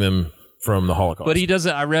protecting them from the Holocaust. But he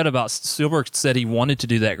doesn't. I read about Spielberg said he wanted to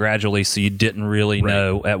do that gradually, so you didn't really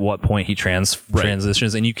know at what point he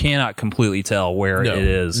transitions, and you cannot completely tell where it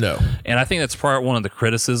is. No, and I think that's one of the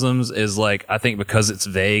criticisms is like I think because it's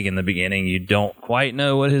vague in the beginning, you don't quite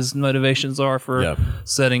know what his motivations are for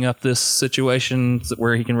setting up this situation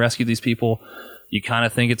where he can rescue these people. You kind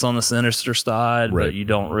of think it's on the sinister side, but you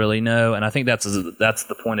don't really know. And I think that's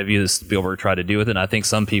the point of view that Spielberg tried to do with it. And I think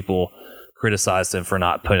some people criticized him for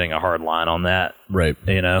not putting a hard line on that. Right.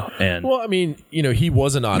 And well, I mean, he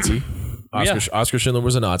was a Nazi. Oscar Schindler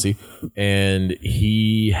was a Nazi, and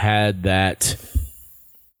he had that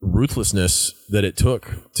ruthlessness that it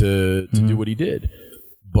took to do what he did.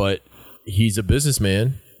 But he's a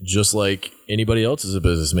businessman, just like anybody else is a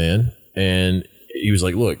businessman, and he was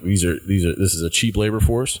like, look, this is a cheap labor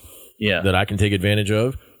force that I can take advantage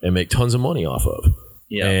of and make tons of money off of.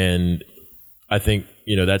 Yeah. And I think,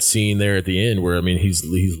 that scene there at the end where, I mean, he's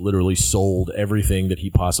literally sold everything that he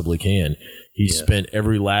possibly can. He spent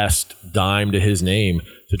every last dime to his name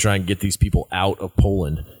to try and get these people out of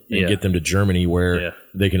Poland and get them to Germany where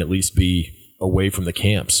they can at least be away from the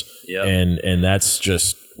camps. Yeah. And that's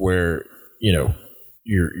just where,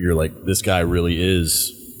 you're like, this guy really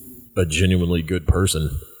is a genuinely good person.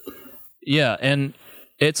 Yeah, and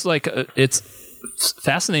it's like it's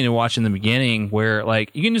fascinating to watch in the beginning where like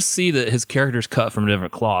you can just see that his character's cut from a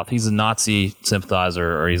different cloth. He's a Nazi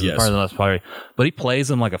sympathizer, or he's part of the Nazi party, but he plays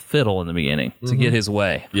them like a fiddle in the beginning to get his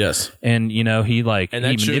way. Yes, and he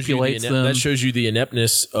manipulates them. That shows you the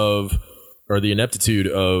ineptness or the ineptitude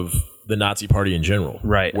of the Nazi party in general,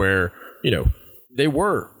 right? Where they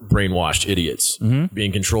were brainwashed idiots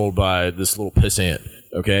being controlled by this little pissant.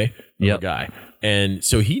 Okay. Guy. And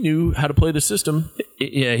so he knew how to play the system.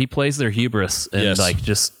 Yeah, he plays their hubris, and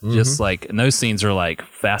just like, and those scenes are like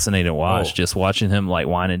fascinating to watch. Just watching him like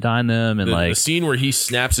wine and dine them, and the scene where he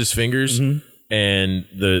snaps his fingers, and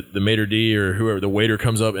the maitre d' or whoever, the waiter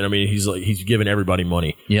comes up, and I mean he's giving everybody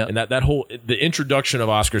money. Yeah, and that whole the introduction of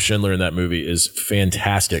Oscar Schindler in that movie is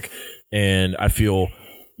fantastic, and I feel.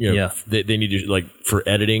 They need to, like, for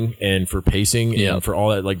editing and for pacing and for all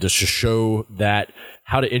that, like, just to show that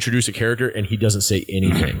how to introduce a character, and he doesn't say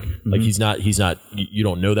anything. Like, he's not, you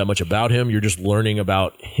don't know that much about him. You're just learning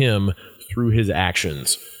about him through his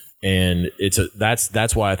actions. And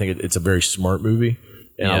that's why I think it's a very smart movie.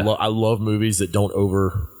 And I love movies that don't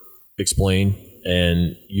over explain,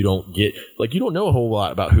 and you don't get you don't know a whole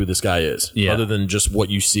lot about who this guy is other than just what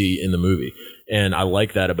you see in the movie. And I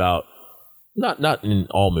like that about not in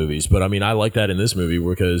all movies, but I mean I like that in this movie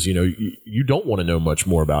because you don't want to know much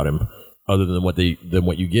more about him other than what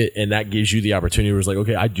you get, and that gives you the opportunity where it's like,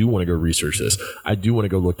 okay, I do want to go research this. I do want to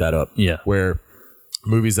go look that up. Yeah. Where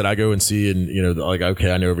movies that I go and see and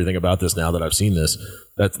okay, I know everything about this now that I've seen this.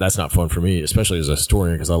 That's not fun for me, especially as a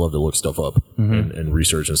historian, because I love to look stuff up and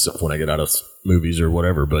research and stuff when I get out of movies or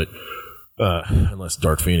whatever. But unless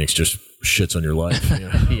Dark Phoenix just shits on your life.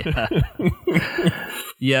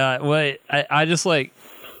 Yeah. Well, I just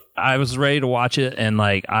I was ready to watch it, and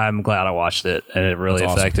I'm glad I watched it, and it really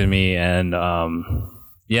affected me. And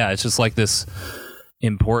it's just this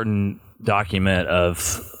important document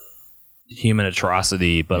of human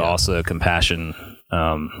atrocity, but also compassion.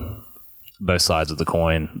 Both sides of the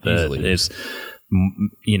coin that is,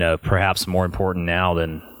 perhaps more important now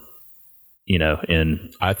than,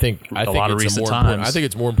 in I think a lot of recent times. I think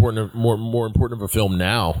it's more important of a film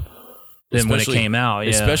now than when it came out. Yeah.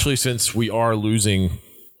 Especially since we are losing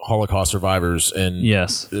Holocaust survivors, and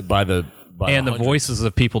by the voices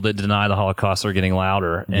of people that deny the Holocaust are getting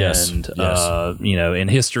louder. Yes. And in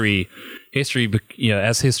history,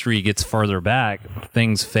 as history gets further back,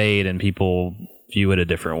 things fade and people view it a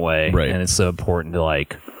different way, right? And it's so important to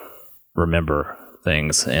remember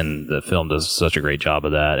things, and the film does such a great job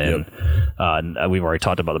of that. And we've already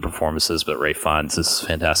talked about the performances, but Ralph Fiennes is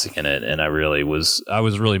fantastic in it, and I was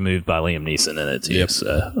really moved by Liam Neeson in it too. Yep.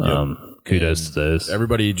 So kudos to those.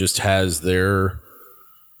 Everybody just has their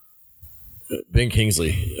Ben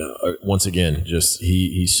Kingsley once again. Just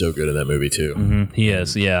he's so good in that movie too. Mm-hmm. He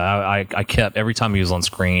is. Yeah, I kept every time he was on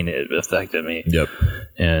screen, it affected me. Yep.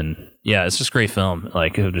 And yeah, it's just a great film.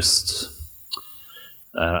 It just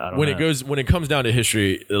I don't know. When it comes down to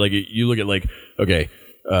history, you look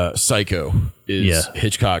at Psycho is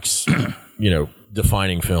Hitchcock's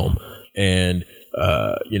defining film, and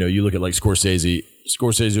you look at Scorsese.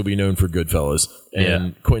 Scorsese will be known for Goodfellas,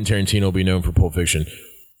 and Quentin Tarantino will be known for Pulp Fiction.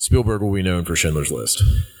 Spielberg will be known for Schindler's List.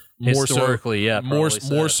 Historically, more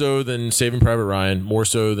so than Saving Private Ryan, more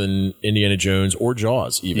so than Indiana Jones or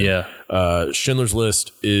Jaws, even. Yeah. Schindler's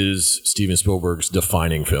List is Steven Spielberg's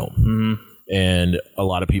defining film. Mm-hmm. And a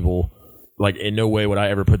lot of people, in no way would I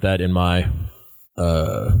ever put that in my,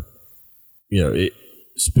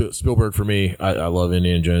 Spielberg for me, I love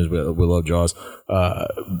Indiana Jones, we love Jaws.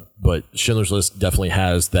 But Schindler's List definitely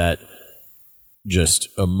has that just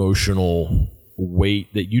emotional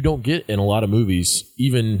weight that you don't get in a lot of movies,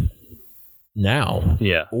 even now.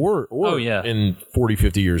 Yeah. Or in 40,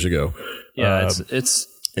 50 years ago. Yeah.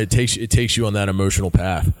 It takes you on that emotional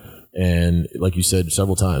path. And like you said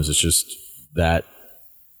several times, it's just that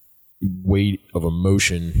weight of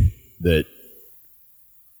emotion that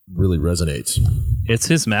really resonates. It's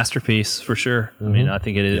his masterpiece for sure. Mm-hmm. I mean, I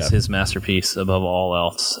think it is his masterpiece above all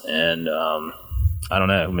else. And I don't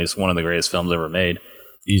know. I mean, it's one of the greatest films ever made.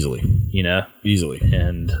 Easily. Easily.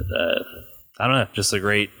 And I don't know, just a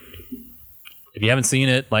great. If you haven't seen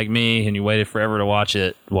it like me and you waited forever to watch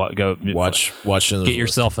it, go watch. Get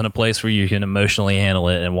yourself in a place where you can emotionally handle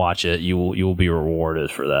it and watch it. You will be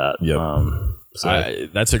rewarded for that.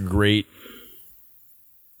 Yep. That's a great.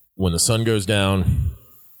 When the sun goes down,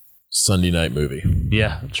 Sunday night movie.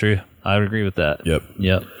 Yeah, true. I would agree with that. Yep.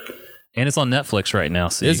 And it's on Netflix right now,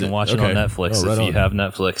 so you can watch it on Netflix. If you have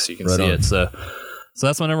Netflix, you can see it. So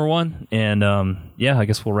that's my number one, and I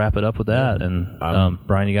guess we'll wrap it up with that. And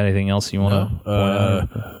Brian, you got anything else you want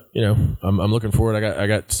to? I'm looking forward. I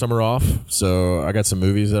got summer off, so I got some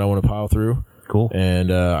movies that I want to pile through. Cool. And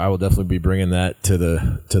I will definitely be bringing that to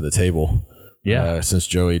the table. Yeah. Since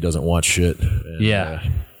Joey doesn't watch shit. And,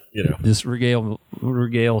 just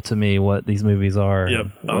regale to me what these movies are. Yep.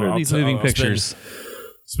 What are these moving pictures?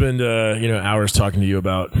 Spend hours talking to you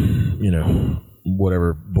about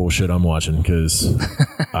whatever bullshit I'm watching, because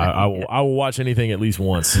I will watch anything at least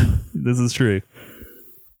once. This is true.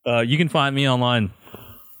 You can find me online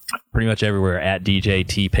pretty much everywhere at DJ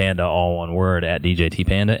T Panda, all one word, at DJ T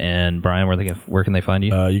Panda. And Brian, where can they find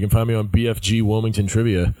you? You can find me on BFG Wilmington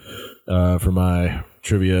Trivia for my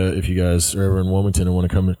trivia. If you guys are ever in Wilmington and want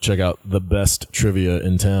to come check out the best trivia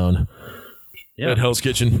in town, at Hell's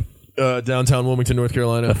Kitchen. Downtown Wilmington, North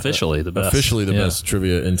Carolina. Officially the best. Best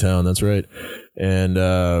trivia in town. That's right. And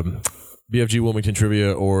BFG Wilmington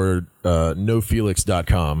Trivia or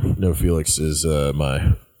NoFelix.com. NoFelix is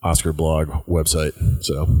my Oscar blog website.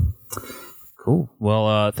 So cool.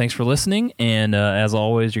 Well, thanks for listening. And as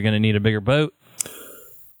always, you're going to need a bigger boat.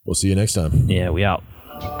 We'll see you next time. Yeah, we out.